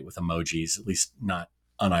never write with emojis, at least not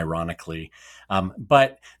unironically.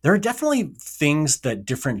 But there are definitely things that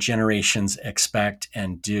different generations expect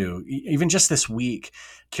and do. Even just this week,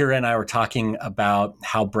 Kira and I were talking about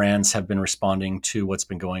how brands have been responding to what's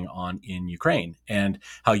been going on in Ukraine and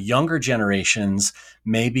how younger generations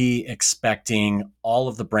may be expecting all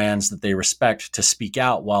of the brands that they respect to speak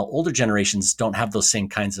out, while older generations don't have those same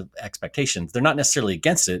kinds of expectations. They're not necessarily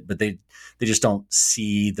against it, but they just don't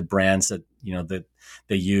see the brands that, that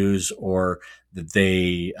they use or that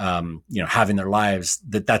they, have in their lives,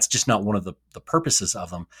 that's just not one of the purposes of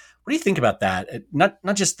them. What do you think about that? Not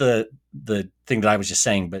just the thing that I was just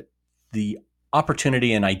saying, but the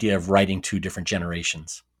opportunity and idea of writing to different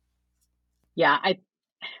generations. Yeah,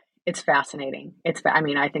 it's fascinating.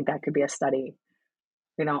 I think that could be a study,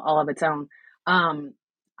 all of its own.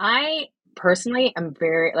 I personally am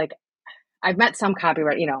very, I've met some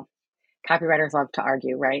copywriters love to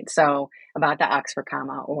argue, right? So about the Oxford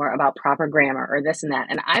comma or about proper grammar or this and that.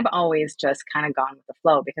 And I've always just kind of gone with the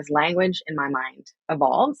flow because language in my mind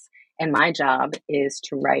evolves and my job is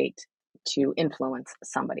to write to influence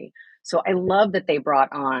somebody. So I love that they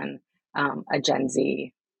brought on a Gen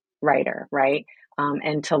Z writer, right?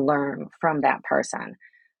 And to learn from that person.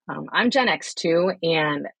 I'm Gen X too.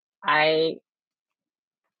 And I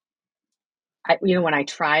when I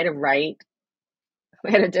try to write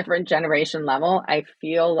at a different generation level, I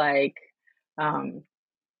feel like,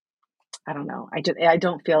 I don't know. I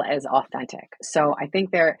don't feel as authentic. So I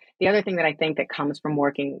think the other thing that I think that comes from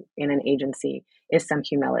working in an agency is some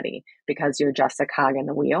humility because you're just a cog in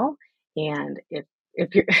the wheel. And if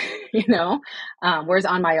you're, whereas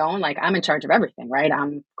on my own, like I'm in charge of everything, right?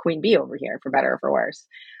 I'm queen bee over here for better or for worse.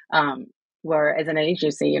 Whereas in an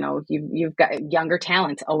agency, you've got younger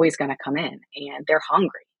talents always going to come in and they're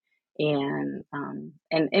hungry and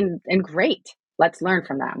great. Let's learn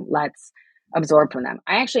from them. Let's absorb from them.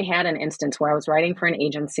 I actually had an instance where I was writing for an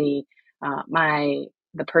agency.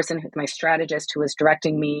 The person, my strategist who was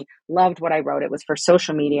directing me, loved what I wrote. It was for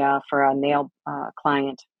social media for a nail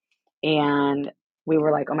client. And we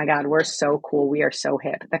were like, oh my God, we're so cool. We are so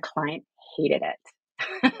hip. The client hated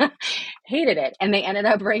it. Hated it. And they ended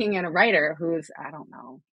up bringing in a writer who's, I don't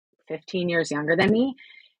know, 15 years younger than me.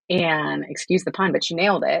 And excuse the pun, but she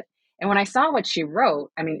nailed it. And when I saw what she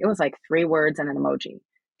wrote, it was like 3 words and an emoji,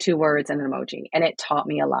 2 words and an emoji. And it taught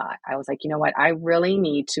me a lot. I was like, you know what? I really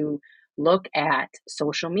need to look at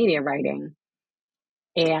social media writing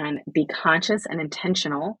and be conscious and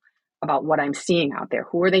intentional about what I'm seeing out there.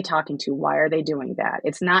 Who are they talking to? Why are they doing that?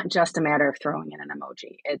 It's not just a matter of throwing in an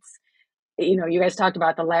emoji. It's, you guys talked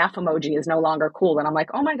about the laugh emoji is no longer cool. And I'm like,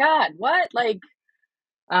 oh my God, what?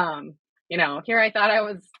 Here I thought I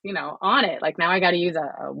was, on it. Like now I got to use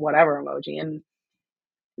a whatever emoji. And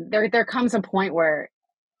there comes a point where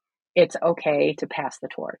it's okay to pass the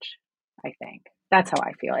torch. I think that's how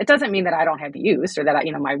I feel. It doesn't mean that I don't have use or that,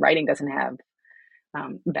 my writing doesn't have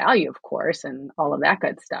value, of course, and all of that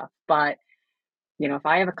good stuff. But, if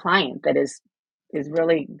I have a client that is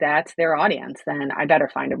really, that's their audience, then I better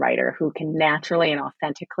find a writer who can naturally and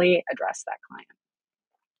authentically address that client.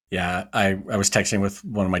 Yeah, I was texting with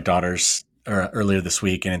one of my daughters earlier this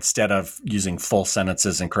week, and instead of using full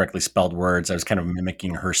sentences and correctly spelled words, I was kind of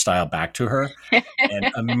mimicking her style back to her.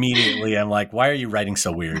 And immediately I'm like, why are you writing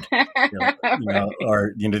so weird?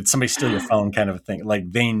 Or did somebody steal your phone kind of a thing?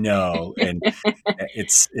 Like they know, and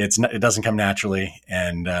it doesn't come naturally,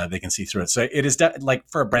 and they can see through it. So it is like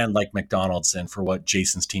for a brand like McDonald's and for what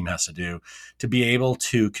Jason's team has to do to be able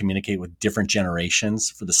to communicate with different generations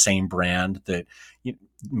for the same brand that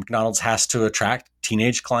McDonald's has to attract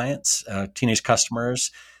teenage clients, teenage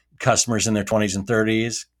customers in their 20s and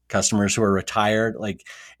 30s, customers who are retired,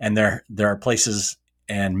 and there are places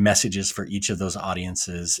and messages for each of those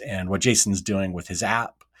audiences. And what Jason's doing with his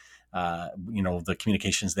app, the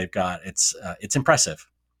communications they've got, it's impressive.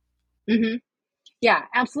 Mm-hmm. Yeah,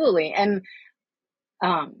 absolutely. And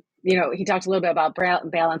he talked a little bit about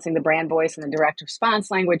balancing the brand voice and the direct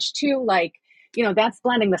response language too. Like, that's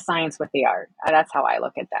blending the science with the art. That's how I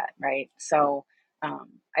look at that. Right. So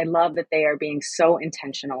I love that they are being so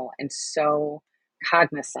intentional and so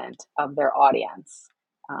cognizant of their audience.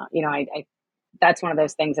 That's one of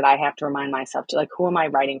those things that I have to remind myself to, like, who am I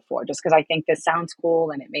writing for? Just because I think this sounds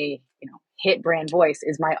cool and it may, hit brand voice,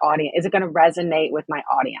 is my audience, is it going to resonate with my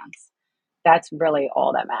audience? That's really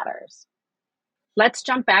all that matters. Let's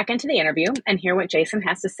jump back into the interview and hear what Jason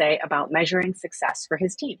has to say about measuring success for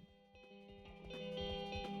his team.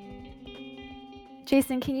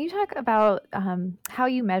 Jason, can you talk about how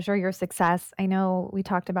you measure your success? I know we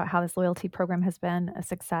talked about how this loyalty program has been a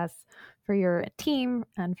success for your team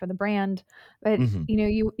and for the brand, but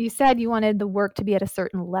you said you wanted the work to be at a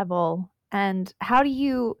certain level. And how do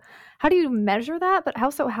you measure that? But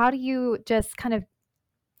also, how do you just kind of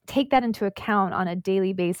take that into account on a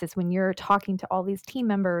daily basis when you're talking to all these team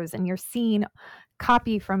members and you're seeing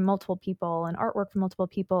copy from multiple people and artwork from multiple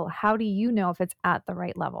people? How do you know if it's at the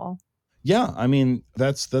right level? Yeah, I mean,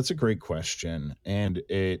 that's a great question. And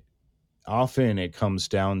it comes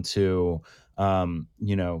down to,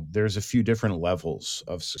 there's a few different levels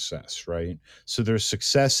of success, right? So there's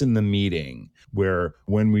success in the meeting where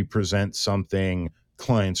when we present something,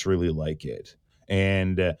 clients really like it.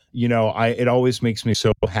 And, it always makes me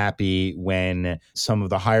so happy when some of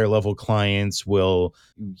the higher level clients will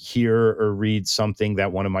hear or read something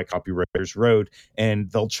that one of my copywriters wrote,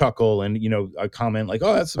 and they'll chuckle and, a comment like,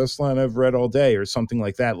 oh, that's the best line I've read all day, or something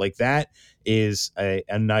like that. Like, that is a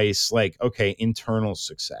nice, like, okay, internal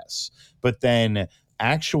success. But then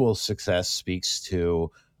actual success speaks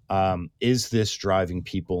to, is this driving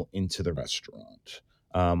people into the restaurant?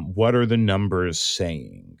 What are the numbers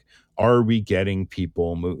saying? Are we getting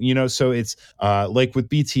people move? So it's like with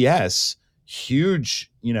BTS,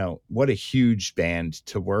 huge, what a huge band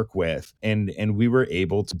to work with. And we were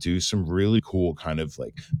able to do some really cool kind of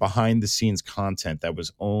like behind the scenes content that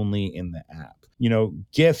was only in the app.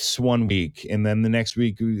 GIFs one week, and then the next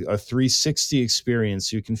week, a 360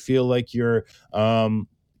 experience. You can feel like you're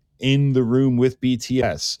in the room with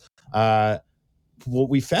BTS. What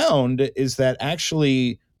we found is that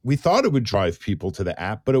actually we thought it would drive people to the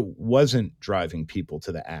app, but it wasn't driving people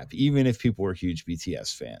to the app, even if people were huge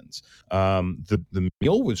BTS fans. The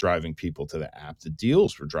meal was driving people to the app. The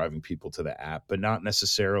deals were driving people to the app, but not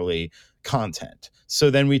necessarily content.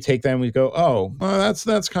 So then we take that and we go, oh, well,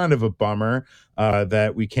 that's kind of a bummer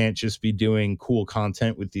that we can't just be doing cool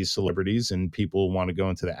content with these celebrities and people want to go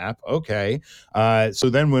into the app. Okay. So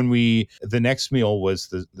then when the next meal was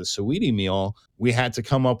the Saweetie meal, we had to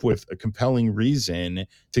come up with a compelling reason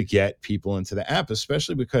to get people into the app,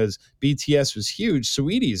 especially because BTS was huge.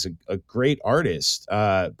 Saweetie is a great artist,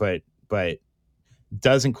 but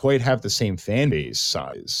doesn't quite have the same fan base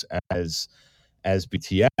size as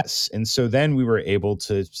BTS. And so then we were able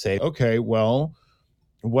to say, okay, well,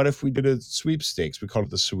 what if we did a sweepstakes? We called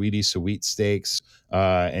it the Saweetie Sweepstakes.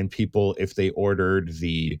 And people, if they ordered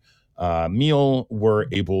the meal, were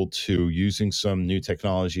able to, using some new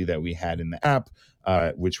technology that we had in the app,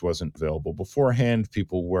 which wasn't available beforehand,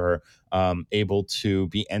 people were able to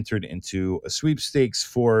be entered into a sweepstakes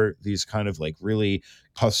for these kind of like really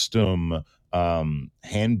custom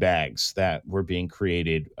handbags that were being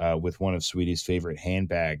created with one of Saweetie's favorite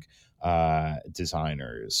handbag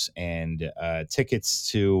designers, and tickets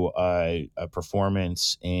to a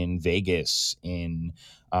performance in Vegas in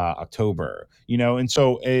October, and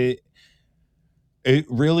so it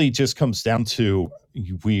really just comes down to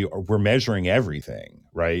we're measuring everything,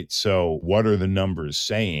 right? So what are the numbers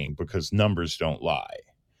saying? Because numbers don't lie.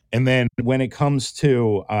 And then when it comes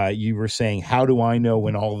to, you were saying, how do I know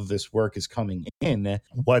when all of this work is coming in,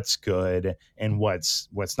 what's good and what's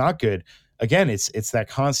not good? Again, it's that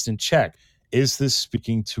constant check. Is this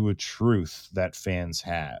speaking to a truth that fans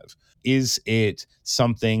have? Is it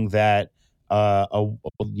something that,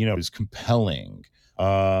 is compelling?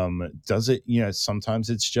 Does it, sometimes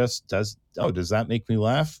it's just, does that make me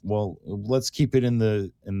laugh? Well, let's keep it in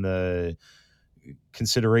the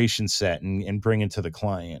consideration set and bring it to the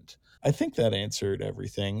client. I think that answered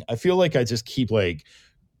everything. I feel like I just keep like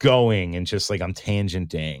going and just like I'm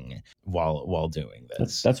tangenting while doing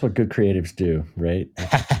this. That's what good creatives do, right?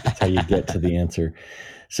 That's how you get to the answer.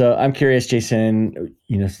 So I'm curious, Jason,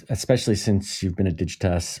 especially since you've been at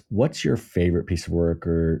Digitas, what's your favorite piece of work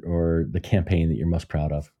or the campaign that you're most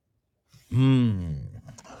proud of?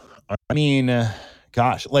 I mean,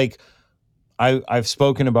 gosh, like I've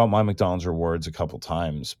spoken about my McDonald's rewards a couple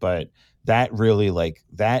times, but that really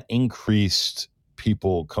that increased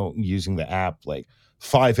people using the app like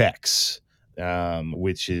 5x.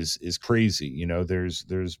 which is crazy. You know, there's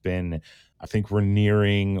been, I think we're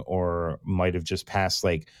nearing or might have just passed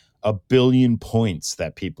like 1 billion points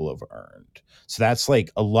that people have earned. So that's like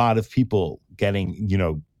a lot of people getting, you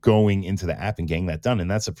know, going into the app and getting that done. And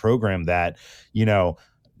that's a program that, you know,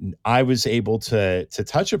 I was able to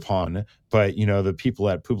touch upon, but, you know, the people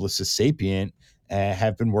at Publicis Sapient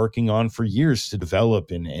have been working on for years to develop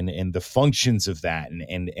and the functions of that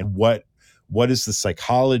and what is the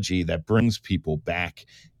psychology that brings people back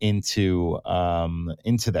into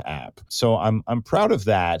the app. So I'm proud of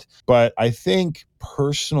that. But I think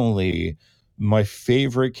personally, my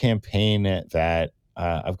favorite campaign that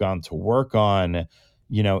I've gotten to work on,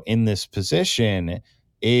 you know, in this position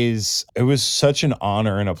is it was such an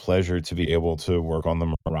honor and a pleasure to be able to work on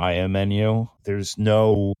the Mariah menu. There's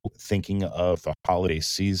no thinking of the holiday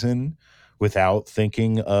season without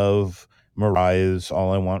thinking of Mariah's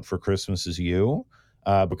All I Want for Christmas Is You.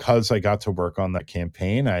 Because I got to work on that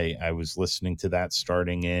campaign, I was listening to that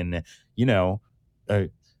starting in, you know,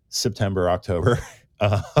 September, October.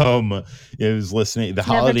 It was listening the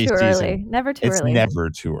holiday season. Never too It's early. never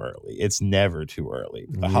too early. It's never too early.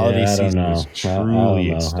 The holiday season is truly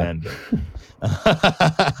extended.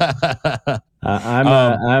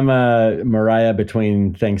 I'm a Mariah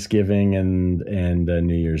between Thanksgiving and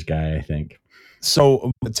New Year's guy, I think. So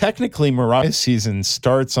technically, Mariah's season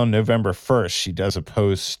starts on November 1st. She does a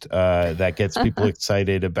post that gets people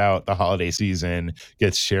excited about the holiday season,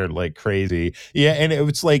 gets shared like crazy. Yeah, and it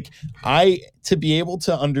was like to be able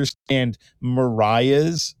to understand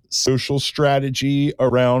Mariah's social strategy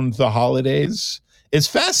around the holidays is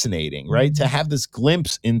fascinating, right? To have this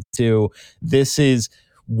glimpse into this is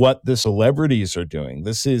what the celebrities are doing.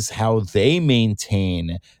 This is how they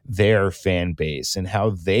maintain their fan base and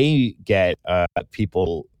how they get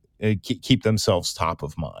people keep themselves top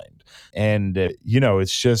of mind. And you know,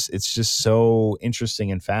 it's just so interesting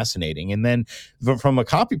and fascinating. And then from a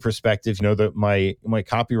copy perspective, you know, my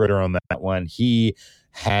copywriter on that one, he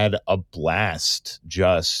had a blast.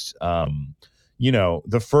 Just you know,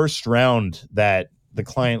 the first round that the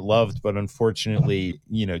client loved, but unfortunately,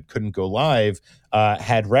 you know, couldn't go live,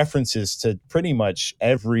 had references to pretty much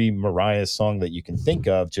every Mariah song that you can think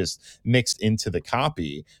of, just mixed into the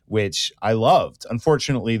copy, which I loved.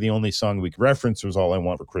 Unfortunately, the only song we could reference was All I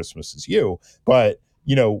Want for Christmas Is You. But,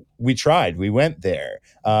 you know, we tried, we went there.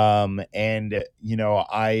 And, you know,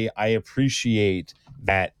 I appreciate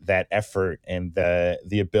that effort and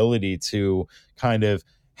the ability to kind of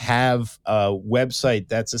have a website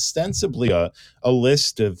that's ostensibly a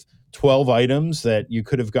list of 12 items that you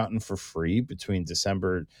could have gotten for free between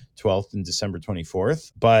December 12th and December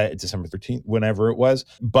 24th, but December 13th, whenever it was,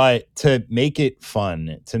 but to make it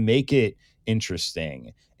fun, to make it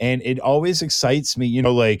interesting. And it always excites me, you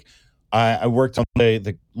know, like I worked on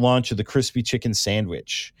the launch of the crispy chicken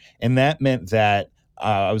sandwich, and that meant that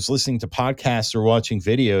I was listening to podcasts or watching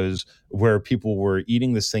videos where people were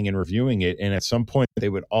eating this thing and reviewing it. And at some point, they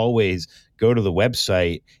would always go to the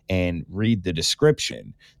website and read the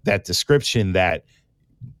description. That description that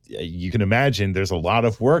you can imagine there's a lot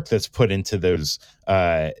of work that's put into those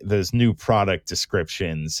new product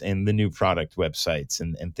descriptions and the new product websites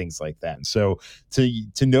and things like that. And so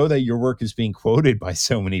to know that your work is being quoted by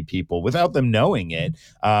so many people without them knowing it,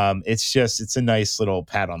 it's a nice little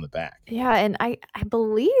pat on the back. Yeah. And I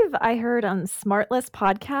believe I heard on Smartlist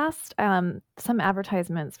podcast, some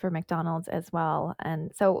advertisements for McDonald's as well.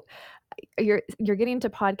 And so you're getting to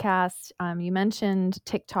podcasts. You mentioned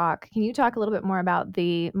TikTok. Can you talk a little bit more about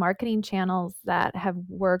the marketing channels that have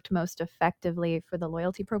worked most effectively for the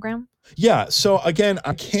loyalty program? Yeah. So again,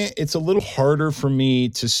 it's a little harder for me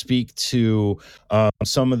to speak to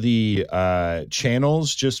some of the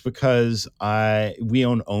channels just because we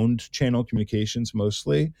owned channel communications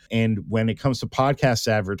mostly. And when it comes to podcast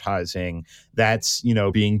advertising, that's, you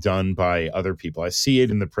know, being done by other people. I see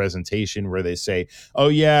it in the presentation where they say, oh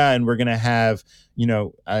yeah, and we're going to have, you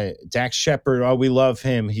know, Dax Shepard. Oh, we love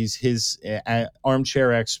him. He's his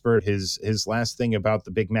armchair expert. His last thing about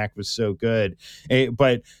the Big Mac was so good.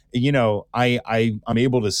 But you know, I'm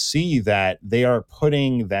able to see that they are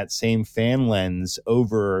putting that same fan lens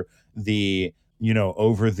over the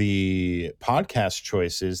podcast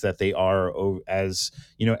choices that they are as,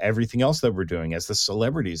 you know, everything else that we're doing, as the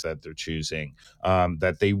celebrities that they're choosing,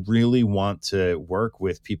 that they really want to work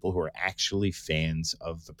with people who are actually fans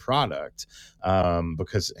of the product,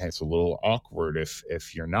 because it's a little awkward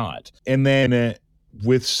if you're not. And then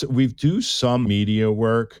we do some media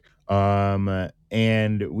work,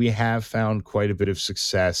 and we have found quite a bit of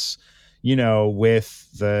success, you know, with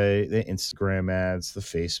the Instagram ads, the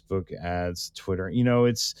Facebook ads, Twitter. You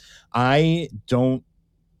know, I don't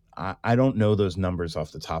I don't know those numbers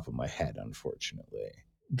off the top of my head, unfortunately.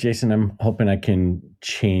 Jason, I'm hoping I can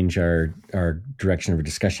change our direction of our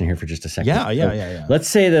discussion here for just a second. Yeah. Let's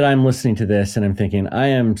say that I'm listening to this and I'm thinking, I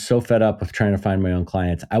am so fed up with trying to find my own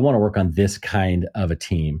clients. I want to work on this kind of a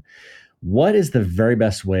team. What is the very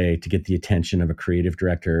best way to get the attention of a creative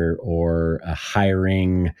director or a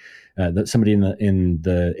hiring somebody in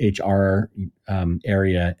the HR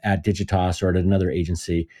area at Digitas or at another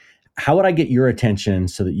agency? How would I get your attention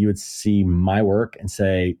so that you would see my work and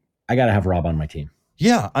say, I got to have Rob on my team?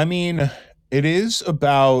 Yeah, I mean, it is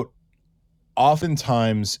about,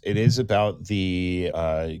 oftentimes it is about the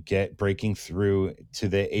breaking through to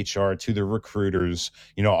the HR, to the recruiters.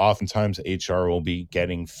 Oftentimes HR will be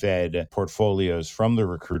getting fed portfolios from the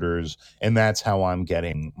recruiters, and that's how I'm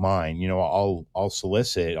getting mine. I'll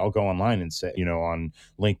solicit, I'll go online and say, on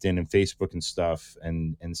LinkedIn and Facebook and stuff,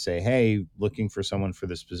 and say, hey, looking for someone for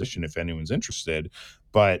this position if anyone's interested.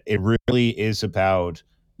 But it really is about,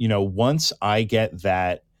 once I get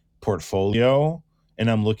that portfolio and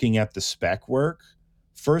I'm looking at the spec work,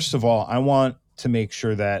 first of all, I want to make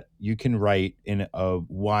sure that you can write in a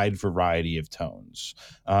wide variety of tones.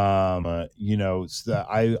 I've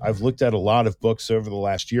looked at a lot of books over the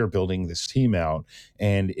last year building this team out,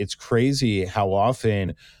 and it's crazy how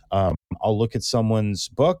often I'll look at someone's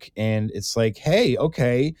book and it's like, hey,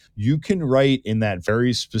 okay, you can write in that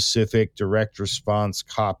very specific direct response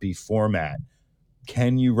copy format.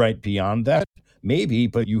 Can you write beyond that? Maybe,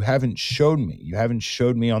 but you haven't shown me. You haven't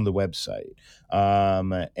showed me on the website. I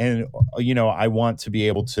want to be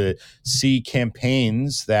able to see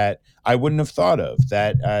campaigns that I wouldn't have thought of,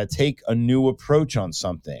 that take a new approach on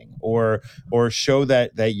something, or show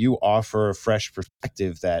that you offer a fresh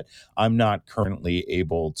perspective that I'm not currently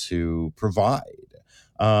able to provide.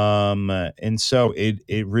 And so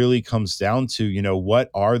it really comes down to, what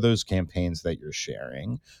are those campaigns that you're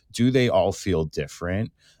sharing? Do they all feel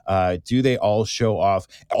different? Do they all show off?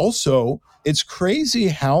 Also, it's crazy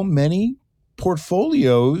how many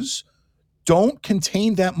portfolios don't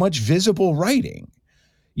contain that much visible writing.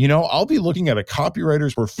 I'll be looking at a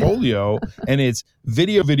copywriter's portfolio and it's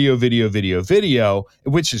video,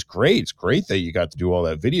 which is great. It's great that you got to do all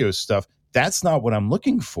that video stuff. That's not what I'm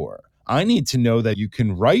looking for. I need to know that you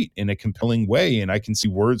can write in a compelling way and I can see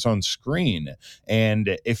words on screen.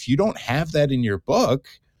 And if you don't have that in your book,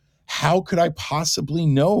 how could I possibly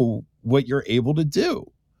know what you're able to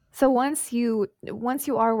do? So once you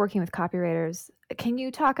are working with copywriters, can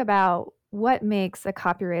you talk about what makes a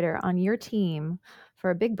copywriter on your team for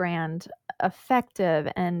a big brand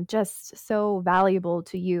effective and just so valuable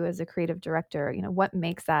to you as a creative director? What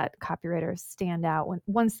makes that copywriter stand out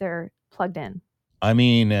once they're plugged in? I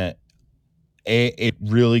mean, it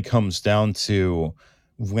really comes down to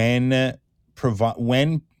when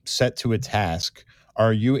set to a task,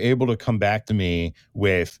 are you able to come back to me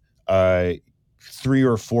with 3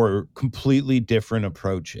 or 4 completely different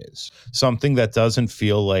approaches? Something that doesn't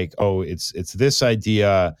feel like, oh, it's this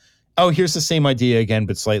idea. Oh, here's the same idea again,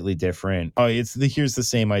 but slightly different. Oh, here's the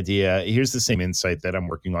same idea. Here's the same insight that I'm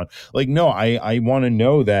working on. Like, no, I want to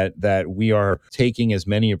know that we are taking as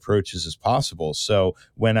many approaches as possible. So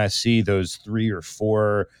when I see those 3 or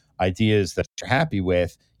 4 ideas that you're happy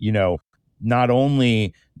with, not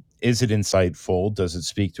only is it insightful, does it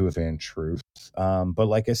speak to a fan truth? But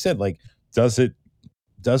like I said, like, does it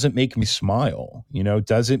make me smile?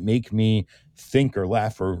 Does it make me think or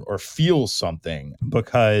laugh or feel something?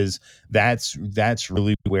 Because that's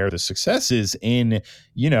really where the success is in,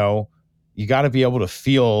 you got to be able to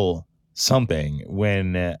feel something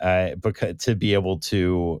when because to be able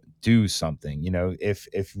to do something.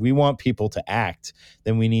 If we want people to act,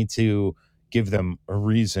 then we need to give them a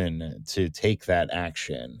reason to take that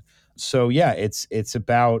action. So yeah, it's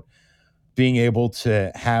about being able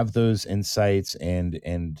to have those insights and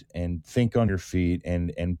think on your feet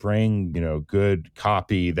and bring, good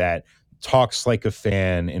copy that talks like a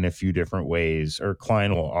fan in a few different ways. Or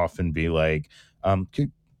client will often be like,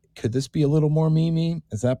 could this be a little more meme-y?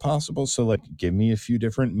 Is that possible? So like, give me a few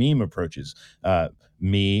different meme approaches.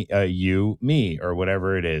 Me, you, me, or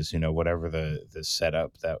whatever it is, whatever the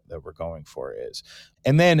setup that we're going for is.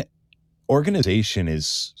 And then organization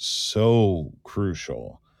is so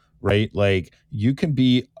crucial, right? Like, you can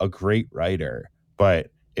be a great writer,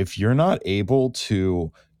 but if you're not able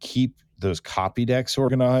to keep those copy decks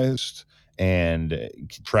organized and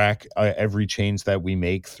track every change that we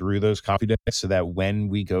make through those copy decks so that when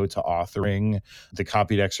we go to authoring, the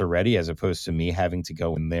copy decks are ready, as opposed to me having to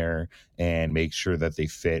go in there and make sure that they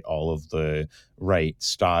fit all of the right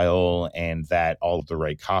style and that all of the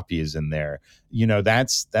right copy is in there,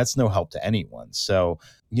 that's no help to anyone. So,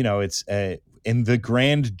 it's in the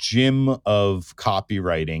grand gym of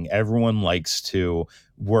copywriting, everyone likes to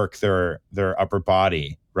work their upper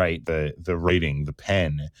body, right? The writing, the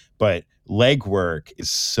pen, but leg work is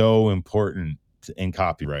so important in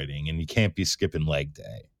copywriting, and you can't be skipping leg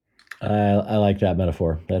day. I like that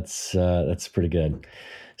metaphor. That's pretty good.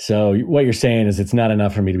 So what you're saying is it's not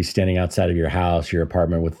enough for me to be standing outside of your house, your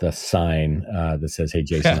apartment, with a sign that says, "Hey,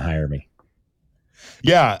 Jason, hire me."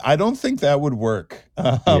 Yeah, I don't think that would work.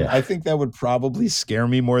 Yeah. I think that would probably scare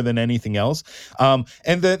me more than anything else. And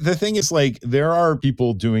the thing is, like, there are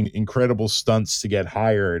people doing incredible stunts to get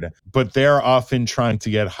hired, but they're often trying to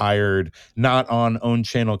get hired not on own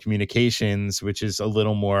channel communications, which is a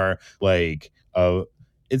little more like,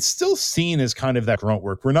 it's still seen as kind of that grunt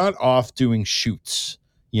work. We're not off doing shoots,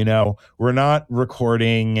 we're not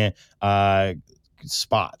recording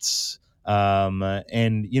spots.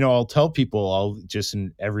 And I'll tell people, I'll just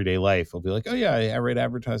in everyday life, I'll be like, oh yeah, I write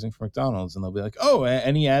advertising for McDonald's, and they'll be like, oh,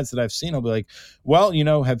 any ads that I've seen? I'll be like, well,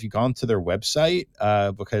 have you gone to their website?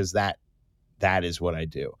 Because that is what I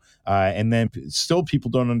do. And then still people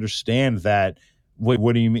don't understand that.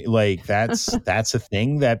 What do you mean? Like, that's a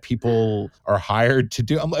thing that people are hired to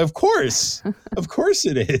do. Of course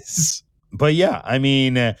it is. But yeah, I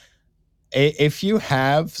mean, if you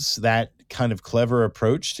have that kind of clever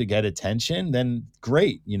approach to get attention, then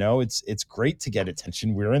great. It's great to get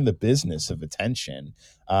attention. We're in the business of attention.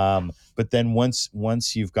 But then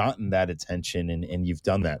once you've gotten that attention and you've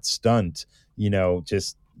done that stunt,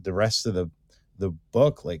 just the rest of the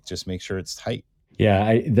book, like, just make sure it's tight.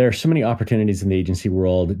 Yeah, there are so many opportunities in the agency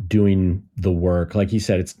world doing the work. Like you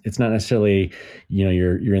said, it's not necessarily,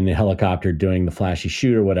 you're in the helicopter doing the flashy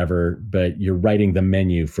shoot or whatever, but you're writing the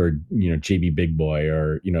menu for, JB Big Boy,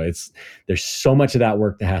 or, there's so much of that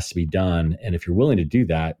work that has to be done. And if you're willing to do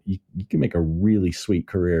that, you can make a really sweet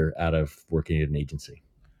career out of working at an agency.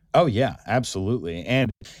 Oh yeah, absolutely.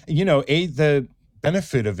 And, the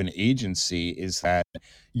benefit of an agency is that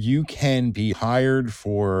you can be hired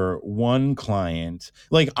for one client.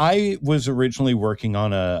 Like, I was originally working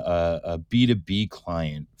on a B2B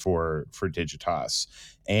client for Digitas.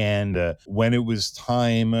 And when it was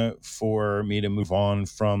time for me to move on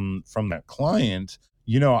from that client,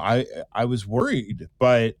 I was worried,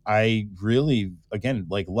 but I really, again,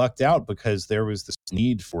 like, lucked out, because there was this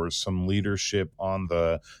need for some leadership on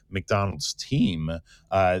the McDonald's team.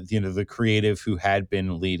 The creative who had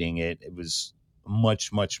been leading it was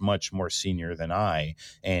much, much, much more senior than I.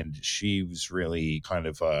 And she was really kind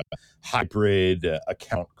of a hybrid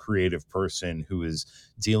account creative person who was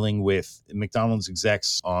dealing with McDonald's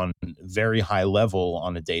execs on very high level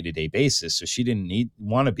on a day-to-day basis. So she didn't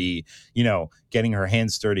want to be, getting her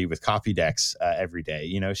hands dirty with copy decks every day.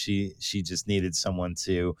 She just needed someone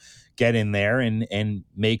to get in there and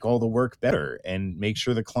make all the work better and make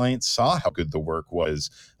sure the client saw how good the work was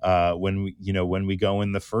when we go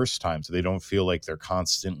in the first time, so they don't feel like they're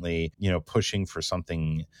constantly, pushing for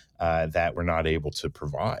something that we're not able to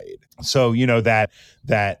provide. So,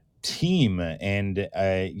 that team, and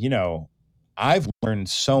I've learned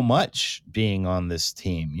so much being on this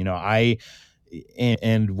team.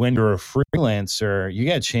 And when you're a freelancer, you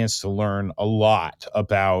get a chance to learn a lot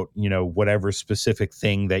about, whatever specific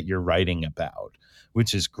thing that you're writing about,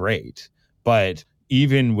 which is great. But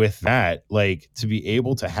even with that, like, to be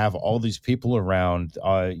able to have all these people around,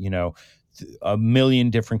 a million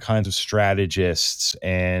different kinds of strategists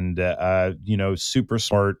and, super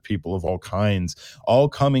smart people of all kinds, all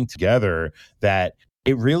coming together, that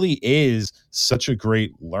it really is such a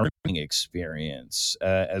great learning experience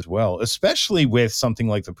as well, especially with something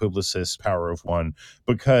like the Publicis Power of One,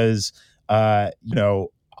 because,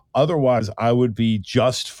 otherwise I would be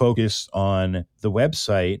just focused on the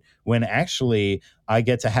website, when actually I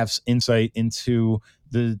get to have insight into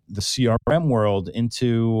the CRM world,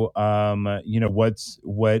 into,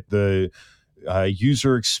 what the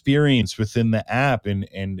user experience within the app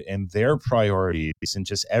and their priorities, and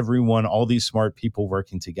just everyone, all these smart people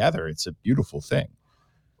working together. It's a beautiful thing.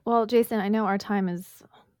 Well, Jason, I know our time is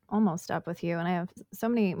almost up with you, and I have so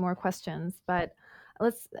many more questions, but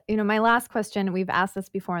my last question, we've asked this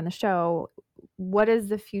before on the show: what does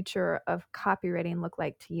the future of copywriting look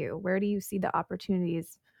like to you? Where do you see the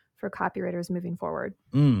opportunities for copywriters moving forward?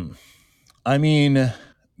 I mean,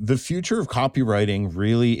 the future of copywriting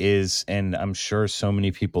really is, and I'm sure so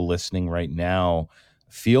many people listening right now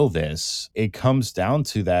feel this, it comes down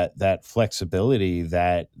to that flexibility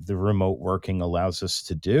that the remote working allows us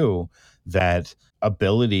to do, that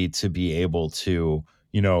ability to be able to,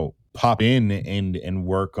 pop in and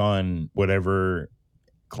work on whatever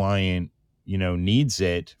client needs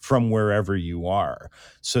it from wherever you are,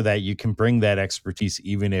 so that you can bring that expertise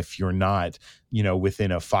even if you're not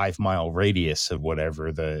within a 5-mile radius of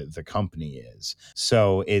whatever the company is.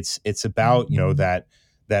 So it's about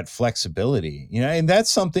that flexibility, and that's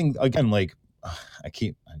something, again, like I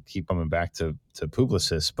keep coming back to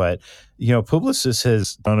Publicis, but Publicis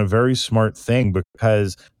has done a very smart thing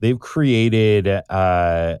because they've created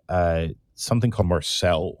something called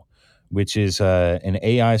Marcel, which is an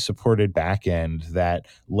AI supported backend that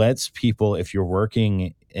lets people, if you're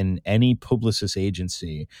working in any Publicis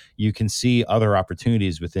agency, you can see other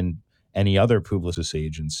opportunities within any other Publicis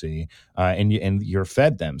agency, and you're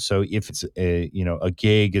fed them. So if it's a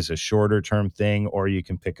gig is a shorter term thing, or you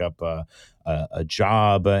can pick up a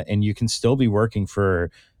job, and you can still be working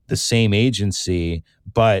for the same agency,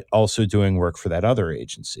 but also doing work for that other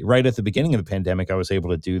agency. Right at the beginning of the pandemic, I was able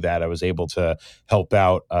to do that. I was able to help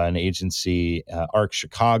out an agency, ARC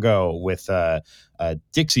Chicago, with a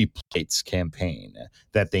Dixie Plates campaign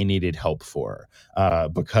that they needed help for,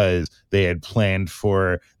 because they had planned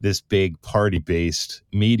for this big party-based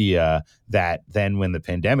media that then when the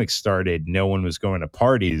pandemic started, no one was going to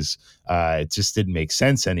parties. It just didn't make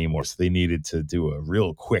sense anymore. So they needed to do a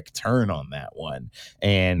real quick turn on that one.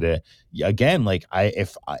 And again, like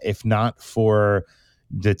if not for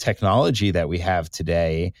the technology that we have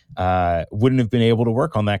today, wouldn't have been able to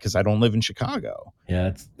work on that because I don't live in Chicago.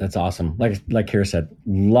 Yeah, that's awesome. Like Kira said,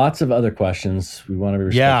 lots of other questions. We want to be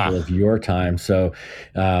respectful of your time, so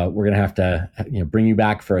we're gonna have to bring you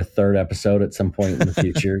back for a third episode at some point in the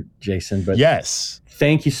future, Jason. But yes,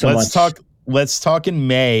 thank you so much. Let's talk in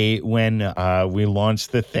May when we launch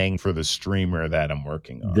the thing for the streamer that I'm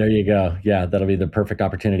working on. There you go. Yeah, that'll be the perfect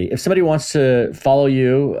opportunity. If somebody wants to follow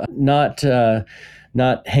you, not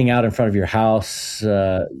hang out in front of your house,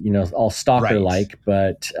 all stalker-like,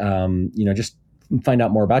 but just find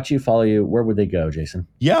out more about you, follow you, where would they go, Jason?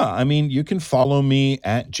 Yeah, I mean, you can follow me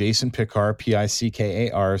at Jason Pickar,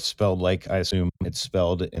 Pickar, spelled like I assume it's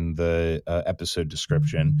spelled in the episode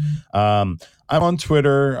description. I'm on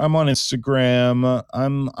Twitter. I'm on Instagram.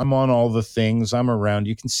 I'm on all the things. I'm around.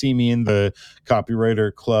 You can see me in the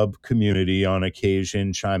Copywriter Club community on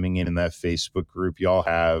occasion, chiming in that Facebook group y'all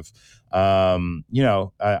have. A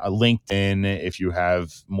LinkedIn, if you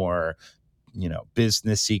have more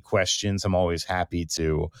businessy questions, I'm always happy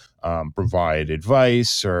to provide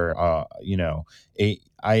advice, or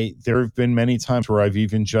there have been many times where I've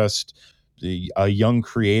even just a young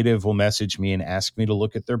creative will message me and ask me to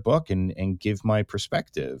look at their book and give my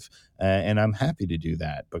perspective, and I'm happy to do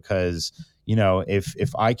that because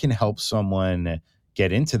if I can help someone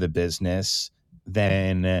get into the business,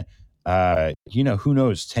 then who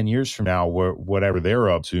knows, 10 years from now, whatever they're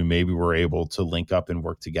up to, maybe we're able to link up and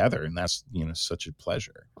work together. And that's, such a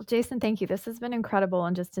pleasure. Well, Jason, thank you. This has been incredible.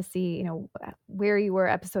 And just to see, where you were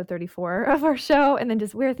episode 34 of our show, and then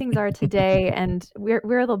just where things are today and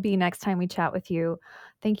where they'll be next time we chat with you.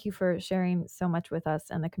 Thank you for sharing so much with us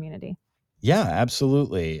and the community. Yeah,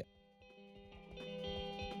 absolutely.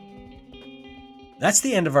 That's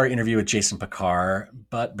the end of our interview with Jason Pickar.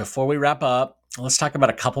 But before we wrap up, let's talk about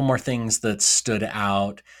a couple more things that stood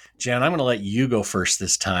out. Jen, I'm going to let you go first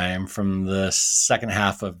this time from the second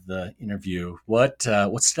half of the interview. What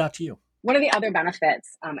stood out to you? One of the other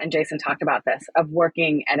benefits, and Jason talked about this, of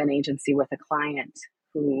working at an agency with a client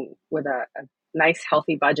who, with a nice,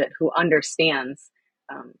 healthy budget, who understands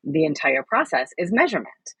the entire process, is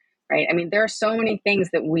measurement, right? I mean, there are so many things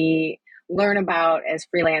that we learn about as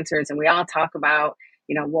freelancers, and we all talk about,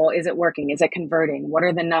 well, is it working? Is it converting? What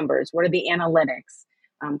are the numbers? What are the analytics?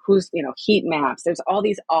 Who's, heat maps? There's all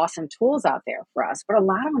these awesome tools out there for us, but a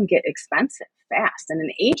lot of them get expensive fast, and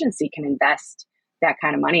an agency can invest that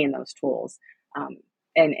kind of money in those tools.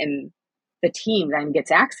 And the team then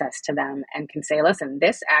gets access to them and can say, listen,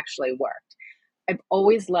 this actually worked. I've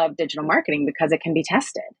always loved digital marketing because it can be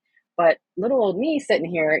tested. But little old me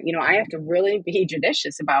sitting here, I have to really be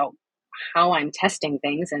judicious about how I'm testing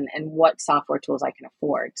things and what software tools I can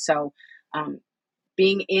afford. So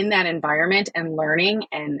being in that environment and learning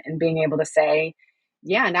and being able to say,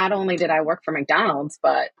 yeah, not only did I work for McDonald's,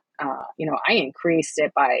 but, I increased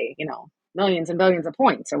it by, millions and billions of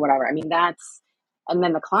points or whatever. I mean, and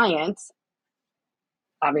then the client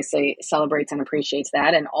obviously celebrates and appreciates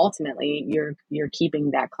that. And ultimately you're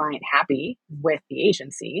keeping that client happy with the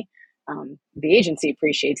agency. The agency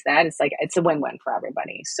appreciates that. It's a win-win for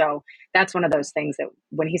everybody. So that's one of those things that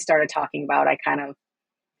when he started talking about, I kind of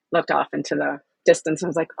looked off into the distance and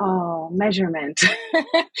was like, oh, measurement.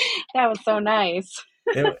 That was so nice.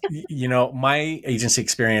 My agency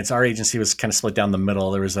experience, our agency was kind of split down the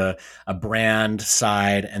middle. There was a brand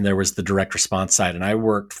side and there was the direct response side. And I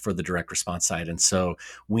worked for the direct response side. And so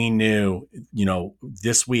we knew,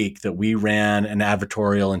 this week that we ran an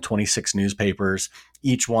advertorial in 26 newspapers.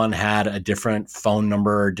 Each one had a different phone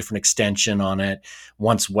number, different extension on it.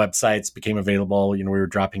 Once websites became available, we were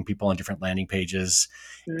dropping people on different landing pages.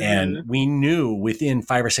 And we knew within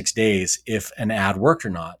 5 or 6 days if an ad worked or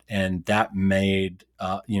not. And that made,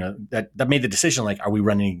 that made the decision, like, are we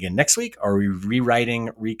running again next week? Are we rewriting,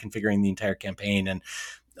 reconfiguring the entire campaign? And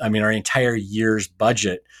I mean, our entire year's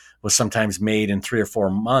budget was sometimes made in 3 or 4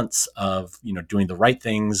 months of, doing the right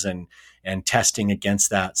things and testing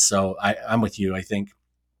against that. So I'm with you. I think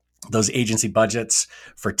those agency budgets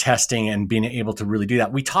for testing and being able to really do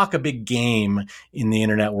that. We talk a big game in the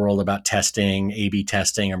internet world about testing, A/B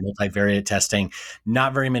testing or multivariate testing.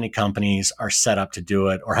 Not very many companies are set up to do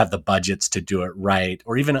it or have the budgets to do it right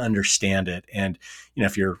or even understand it. And,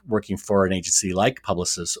 if you're working for an agency like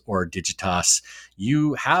Publicis or Digitas,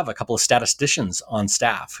 you have a couple of statisticians on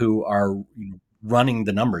staff who are running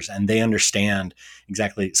the numbers and they understand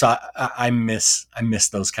exactly. So I miss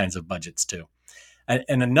those kinds of budgets too.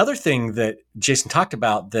 And another thing that Jason talked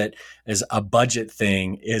about that is a budget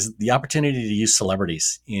thing is the opportunity to use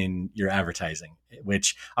celebrities in your advertising,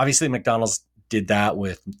 which obviously McDonald's did that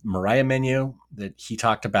with Mariah Menu that he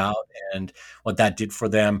talked about and what that did for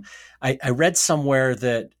them. I read somewhere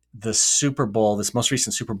that the Super Bowl, this most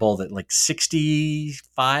recent Super Bowl, that like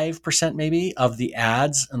 65% maybe of the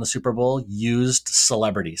ads in the Super Bowl used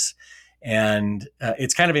celebrities. And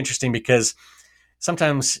it's kind of interesting because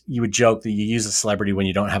sometimes you would joke that you use a celebrity when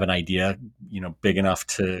you don't have an idea, big enough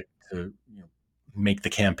to make the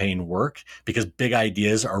campaign work, because big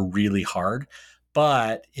ideas are really hard.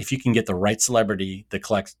 But if you can get the right celebrity that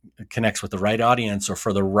connects with the right audience or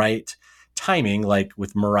for the right timing, like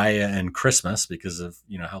with Mariah and Christmas, because of,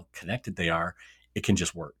 how connected they are, it can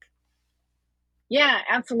just work. Yeah,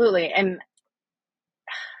 absolutely. And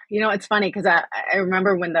it's funny because I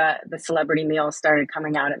remember when the celebrity meals started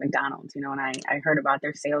coming out at McDonald's, and I heard about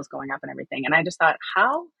their sales going up and everything. And I just thought,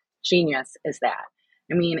 how genius is that?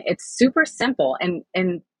 I mean, it's super simple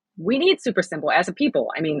and we need super simple as a people.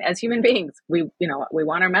 I mean, as human beings, we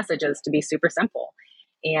want our messages to be super simple.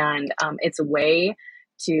 And it's a way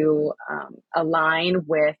to align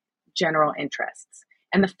with general interests.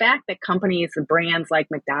 And the fact that companies, brands like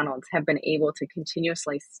McDonald's have been able to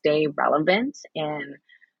continuously stay relevant and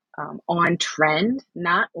on trend,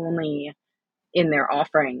 not only in their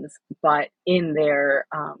offerings, but in their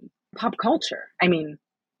pop culture. I mean,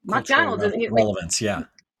 McDonald's is relevance. Yeah.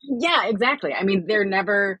 Yeah, exactly. I mean,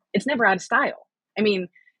 it's never out of style. I mean,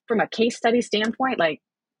 from a case study standpoint, like,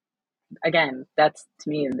 again, that's to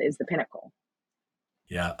me is the pinnacle.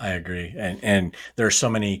 Yeah, I agree. And there are so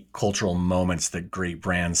many cultural moments that great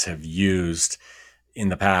brands have used in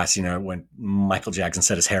the past, when Michael Jackson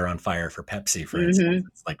set his hair on fire for Pepsi, for instance,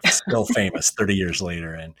 it's like still famous 30 years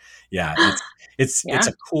later. And yeah, it's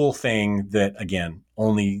a cool thing that, again,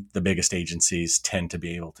 only the biggest agencies tend to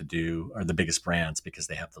be able to do, or the biggest brands, because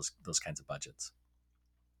they have those kinds of budgets.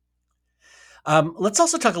 Let's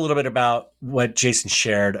also talk a little bit about what Jason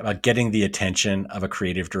shared about getting the attention of a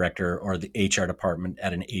creative director or the HR department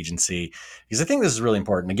at an agency, because I think this is really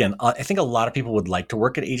important. Again, I think a lot of people would like to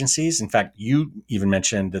work at agencies. In fact, you even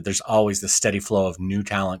mentioned that there's always this steady flow of new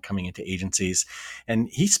talent coming into agencies. And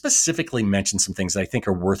he specifically mentioned some things that I think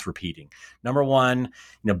are worth repeating. Number one,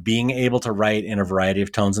 being able to write in a variety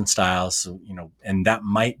of tones and styles, and that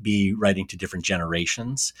might be writing to different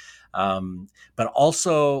generations. But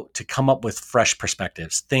also to come up with fresh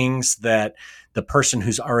perspectives, things that the person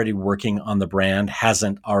who's already working on the brand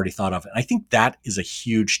hasn't already thought of. And I think that is a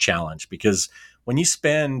huge challenge, because when you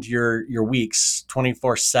spend your weeks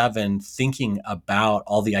 24/7 thinking about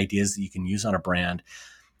all the ideas that you can use on a brand,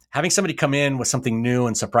 having somebody come in with something new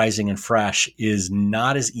and surprising and fresh is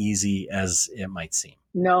not as easy as it might seem.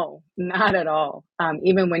 No, not at all.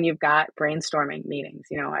 Even when you've got brainstorming meetings,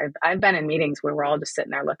 I've been in meetings where we're all just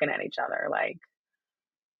sitting there looking at each other like,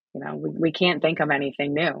 we can't think of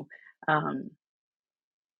anything new.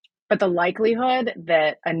 But the likelihood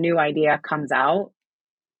that a new idea comes out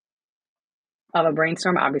of a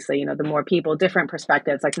brainstorm, obviously, the more people, different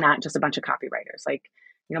perspectives, like not just a bunch of copywriters, like,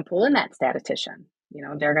 pull in that statistician,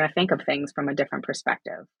 they're going to think of things from a different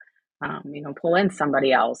perspective. Pull in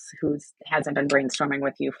somebody else who hasn't been brainstorming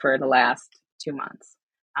with you for the last 2 months.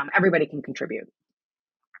 Everybody can contribute.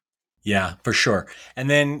 Yeah, for sure. And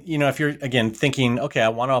then, if you're, again, thinking, okay, I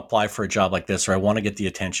want to apply for a job like this, or I want to get the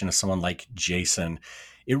attention of someone like Jason,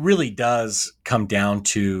 it really does come down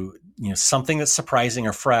to, something that's surprising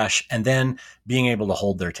or fresh, and then being able to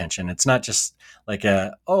hold their attention. It's not just like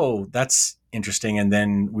oh, that's interesting, and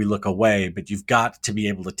then we look away, but you've got to be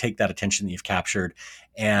able to take that attention that you've captured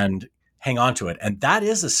and hang on to it. And that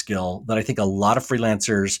is a skill that I think a lot of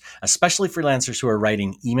freelancers, especially freelancers who are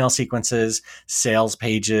writing email sequences, sales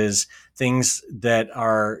pages, things that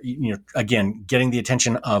are, again, getting the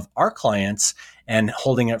attention of our clients and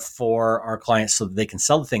holding it for our clients so that they can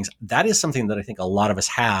sell the things. That is something that I think a lot of us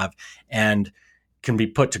have and can be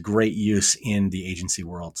put to great use in the agency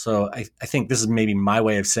world. So I think this is maybe my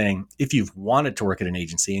way of saying, if you've wanted to work at an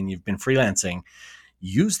agency and you've been freelancing,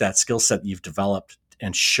 use that skill set that you've developed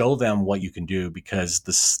and show them what you can do, because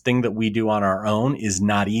this thing that we do on our own is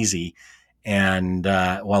not easy. And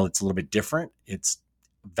while it's a little bit different, it's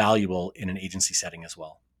valuable in an agency setting as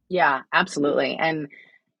well. Yeah, absolutely. And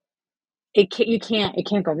it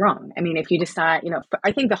can't go wrong. I mean, if you decide,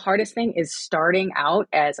 I think the hardest thing is starting out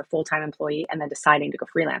as a full-time employee and then deciding to go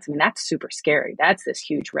freelance. I mean, that's super scary. That's this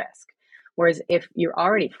huge risk. Whereas if you're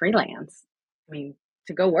already freelance, I mean,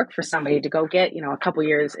 to go work for somebody, to go get, a couple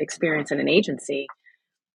years experience in an agency,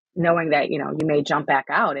 knowing that, you may jump back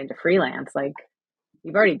out into freelance, like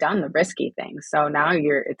you've already done the risky things. So now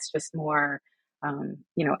it's just more,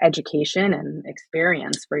 education and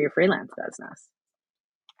experience for your freelance business.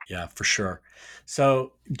 Yeah, for sure.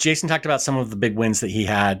 So Jason talked about some of the big wins that he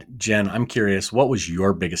had. Jen, I'm curious, what was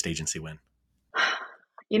your biggest agency win?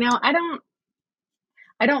 I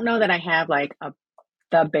don't know that I have like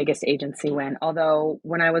the biggest agency win. Although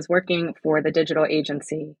when I was working for the digital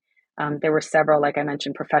agency, there were several, like I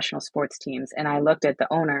mentioned, professional sports teams. And I looked at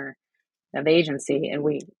the owner of the agency, and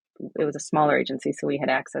it was a smaller agency, so we had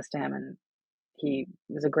access to him, and he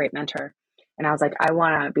was a great mentor. And I was like, I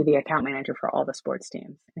want to be the account manager for all the sports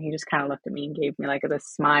teams. And he just kind of looked at me and gave me like this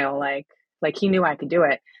smile, like he knew I could do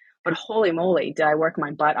it. But holy moly, did I work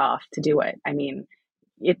my butt off to do it? I mean,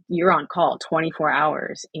 you're on call 24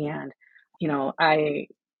 hours. And,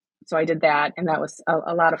 so I did that, and that was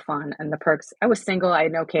a lot of fun. And the perks, I was single, I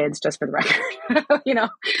had no kids, just for the record.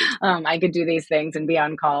 I could do these things and be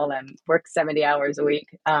on call and work 70 hours a week.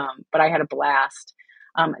 But I had a blast.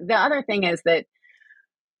 The other thing is that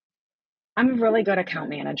I'm a really good account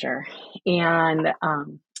manager. And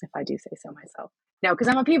if I do say so myself. No, because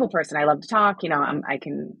I'm a people person. I love to talk. I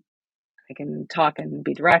can talk and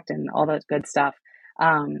be direct and all that good stuff,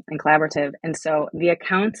 and collaborative. And so the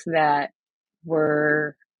accounts that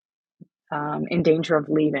were in danger of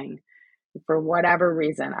leaving, for whatever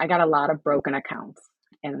reason, I got a lot of broken accounts,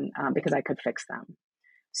 and because I could fix them.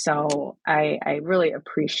 So I really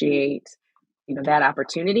appreciate that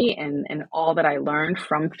opportunity and all that I learned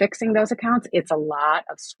from fixing those accounts. It's a lot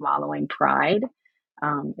of swallowing pride.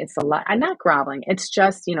 It's a lot, I'm not groveling. It's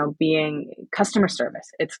just, being customer service.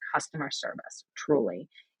 It's customer service, truly,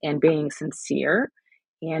 and being sincere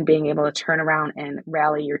and being able to turn around and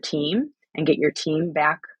rally your team and get your team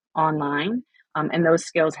back online. And those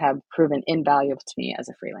skills have proven invaluable to me as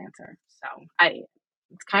a freelancer. So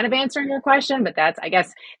it's kind of answering your question, but I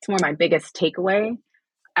guess it's more my biggest takeaway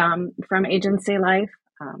from agency life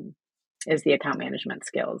is the account management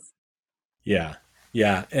skills. Yeah.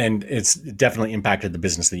 Yeah. And it's definitely impacted the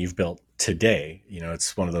business that you've built today.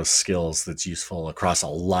 It's one of those skills that's useful across a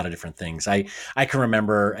lot of different things. I can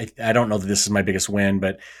remember, I don't know that this is my biggest win,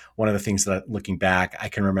 but one of the things that looking back, I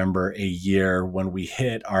can remember a year when we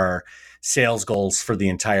hit our sales goals for the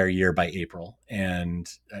entire year by April. And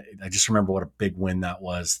I just remember what a big win that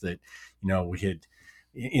was, that, we had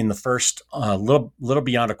in the first little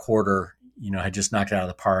beyond a quarter, had just knocked it out of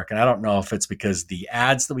the park. And I don't know if it's because the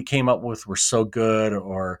ads that we came up with were so good,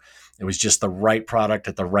 or it was just the right product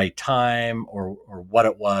at the right time, or what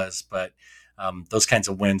it was. But those kinds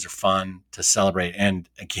of wins are fun to celebrate. And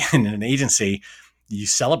again, in an agency, you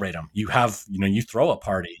celebrate them. You have, you throw a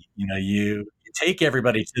party, you take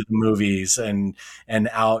everybody to the movies and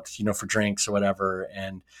out, for drinks or whatever.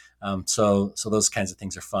 And so those kinds of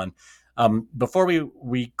things are fun. Before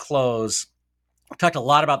we close, we talked a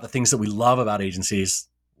lot about the things that we love about agencies.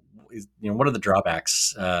 What are the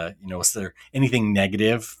drawbacks? Is there anything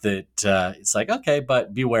negative that it's like, okay,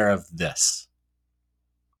 but beware of this?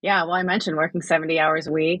 Yeah, well, I mentioned working 70 hours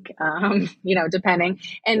a week, depending.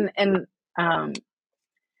 And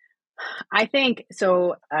I think,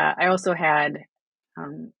 so I also had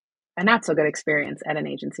a not so good experience at an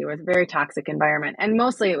agency with a very toxic environment. And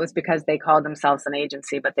mostly it was because they called themselves an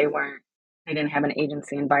agency, but they didn't have an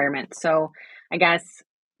agency environment. So I guess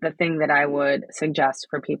the thing that I would suggest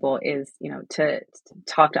for people is, to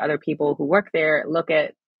talk to other people who work there, look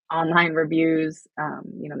at online reviews.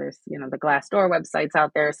 There's, the Glassdoor websites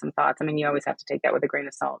out there, some thoughts. I mean, you always have to take that with a grain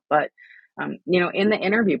of salt, but In the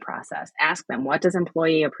interview process, ask them, what does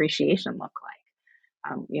employee appreciation look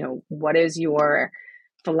like? What is your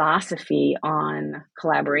philosophy on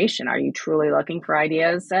collaboration? Are you truly looking for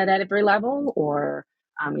ideas at every level, or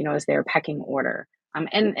is there a pecking order?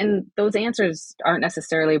 And those answers aren't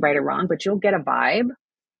necessarily right or wrong, but you'll get a vibe,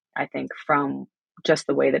 I think, from just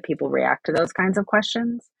the way that people react to those kinds of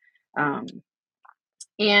questions.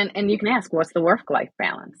 And you can ask, what's the work-life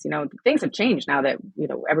balance? Things have changed now that,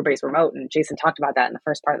 everybody's remote, and Jason talked about that in the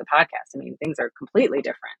first part of the podcast. I mean, things are completely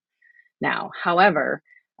different now. However,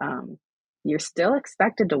 you're still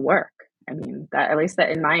expected to work. I mean, at least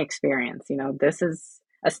that in my experience, this is,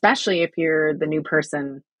 especially if you're the new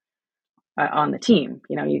person on the team,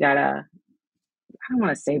 you gotta, I don't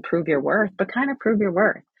want to say prove your worth, but kind of prove your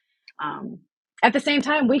worth. At the same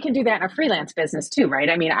time, we can do that in our freelance business too, right?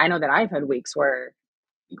 I mean, I know that I've had weeks where,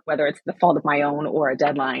 whether it's the fault of my own or a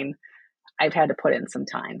deadline, I've had to put in some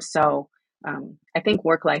time. So I think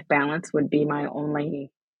work-life balance would be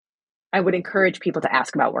I would encourage people to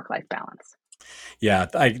ask about work-life balance. Yeah,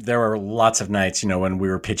 there were lots of nights, when we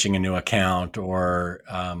were pitching a new account or,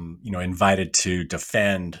 invited to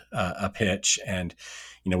defend a pitch, and,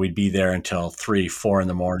 we'd be there until 3, 4 in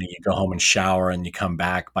the morning. You go home and shower, and you come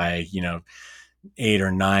back by, 8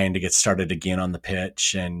 or 9 to get started again on the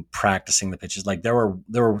pitch and practicing the pitches. Like there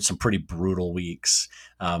were some pretty brutal weeks.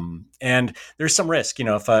 And there's some risk,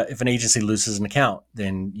 if an agency loses an account,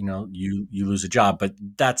 then, you lose a job, but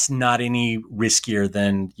that's not any riskier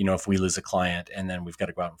than, if we lose a client and then we've got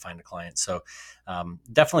to go out and find a client. So,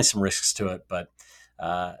 definitely some risks to it, but,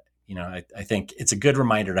 I think it's a good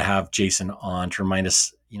reminder to have Jason on to remind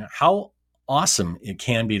us, how awesome it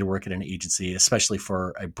can be to work at an agency, especially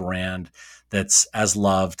for a brand that's as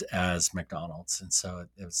loved as McDonald's. And so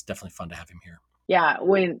it was definitely fun to have him here. Yeah.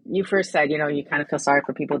 When you first said, you kind of feel sorry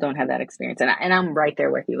for people who don't have that experience. And I'm right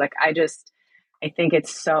there with you. Like, I think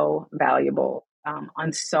it's so valuable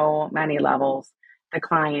on so many levels. The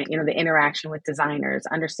client, the interaction with designers,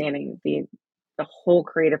 understanding the whole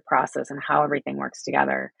creative process and how everything works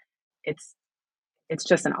together. It's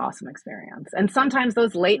just an awesome experience. And sometimes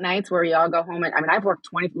those late nights where y'all go home, I've worked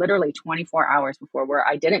literally 24 hours before where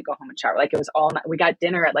I didn't go home and shower. Like, it was all night. We got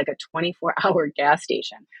dinner at like a 24-hour gas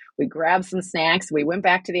station. We grabbed some snacks. We went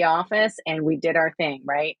back to the office and we did our thing,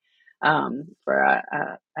 right? For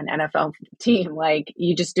an NFL team, like,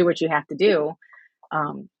 you just do what you have to do.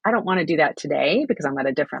 I don't want to do that today because I'm at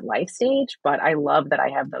a different life stage, but I love that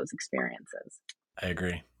I have those experiences. I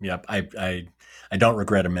agree. Yep. I don't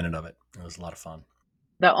regret a minute of it. It was a lot of fun.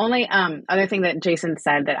 The only other thing that Jason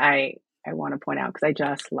said that I want to point out, because I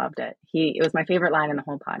just loved it. It was my favorite line in the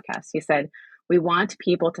whole podcast. He said, "We want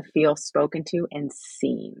people to feel spoken to and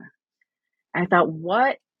seen." And I thought,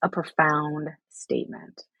 what a profound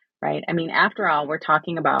statement, right? I mean, after all, we're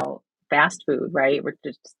talking about fast food, right? We're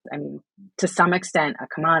just, to some extent a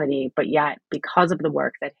commodity, but yet because of the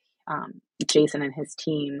work that Jason and his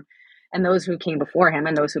team and those who came before him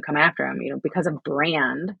and those who come after him, because of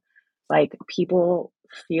brand, like, people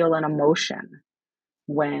feel an emotion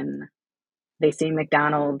when they see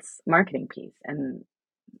McDonald's marketing piece. And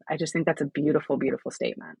I just think that's a beautiful, beautiful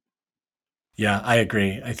statement. Yeah, I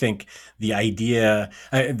agree. I think the idea,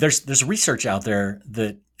 there's research out there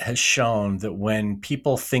that has shown that when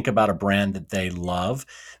people think about a brand that they love,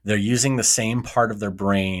 they're using the same part of their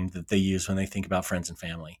brain that they use when they think about friends and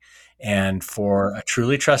family. And for a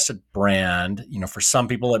truly trusted brand, for some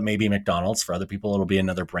people it may be McDonald's, for other people it'll be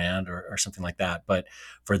another brand or something like that. But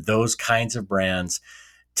for those kinds of brands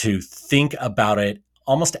to think about it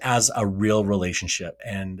almost as a real relationship,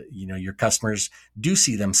 and your customers do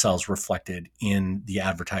see themselves reflected in the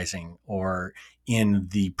advertising or in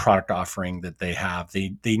the product offering that they have.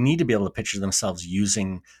 They need to be able to picture themselves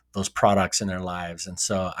using those products in their lives. And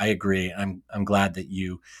so I agree. I'm glad that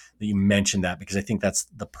you mentioned that, because I think that's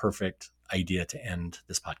the perfect idea to end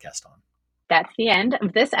this podcast on. That's the end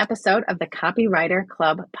of this episode of the Copywriter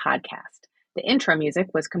Club podcast. The intro music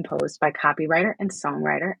was composed by copywriter and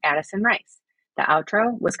songwriter Addison Rice. The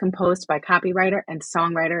outro was composed by copywriter and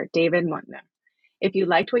songwriter David Muntner. If you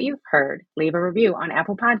liked what you've heard, leave a review on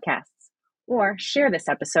Apple Podcasts or share this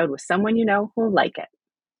episode with someone you know who'll like it.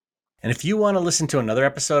 And if you want to listen to another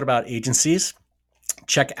episode about agencies,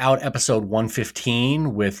 check out episode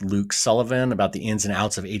 115 with Luke Sullivan about the ins and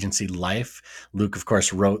outs of agency life. Luke, of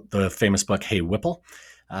course, wrote the famous book, Hey Whipple.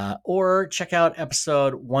 Or check out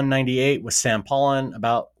episode 198 with Sam Paulin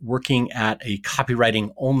about working at a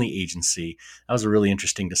copywriting only agency. That was a really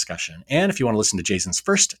interesting discussion. And if you want to listen to Jason's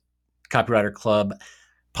first Copywriter Club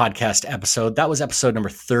podcast episode, that was episode number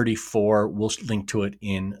 34. We'll link to it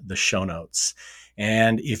in the show notes.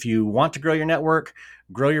 And if you want to grow your network,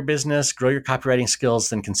 grow your business, grow your copywriting skills,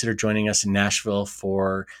 then consider joining us in Nashville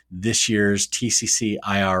for this year's TCC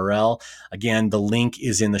IRL. Again, the link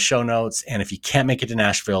is in the show notes. And if you can't make it to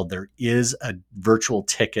Nashville, there is a virtual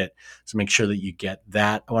ticket. So make sure that you get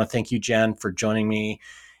that. I want to thank you, Jen, for joining me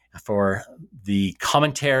for the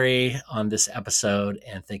commentary on this episode.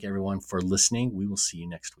 And thank everyone for listening. We will see you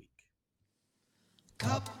next week.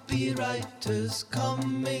 Copywriters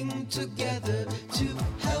coming together to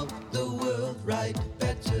help the world write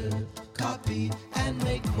better copy and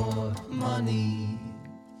make more money.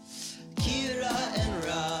 Kira and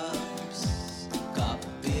Rob's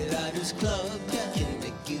Copywriters Club.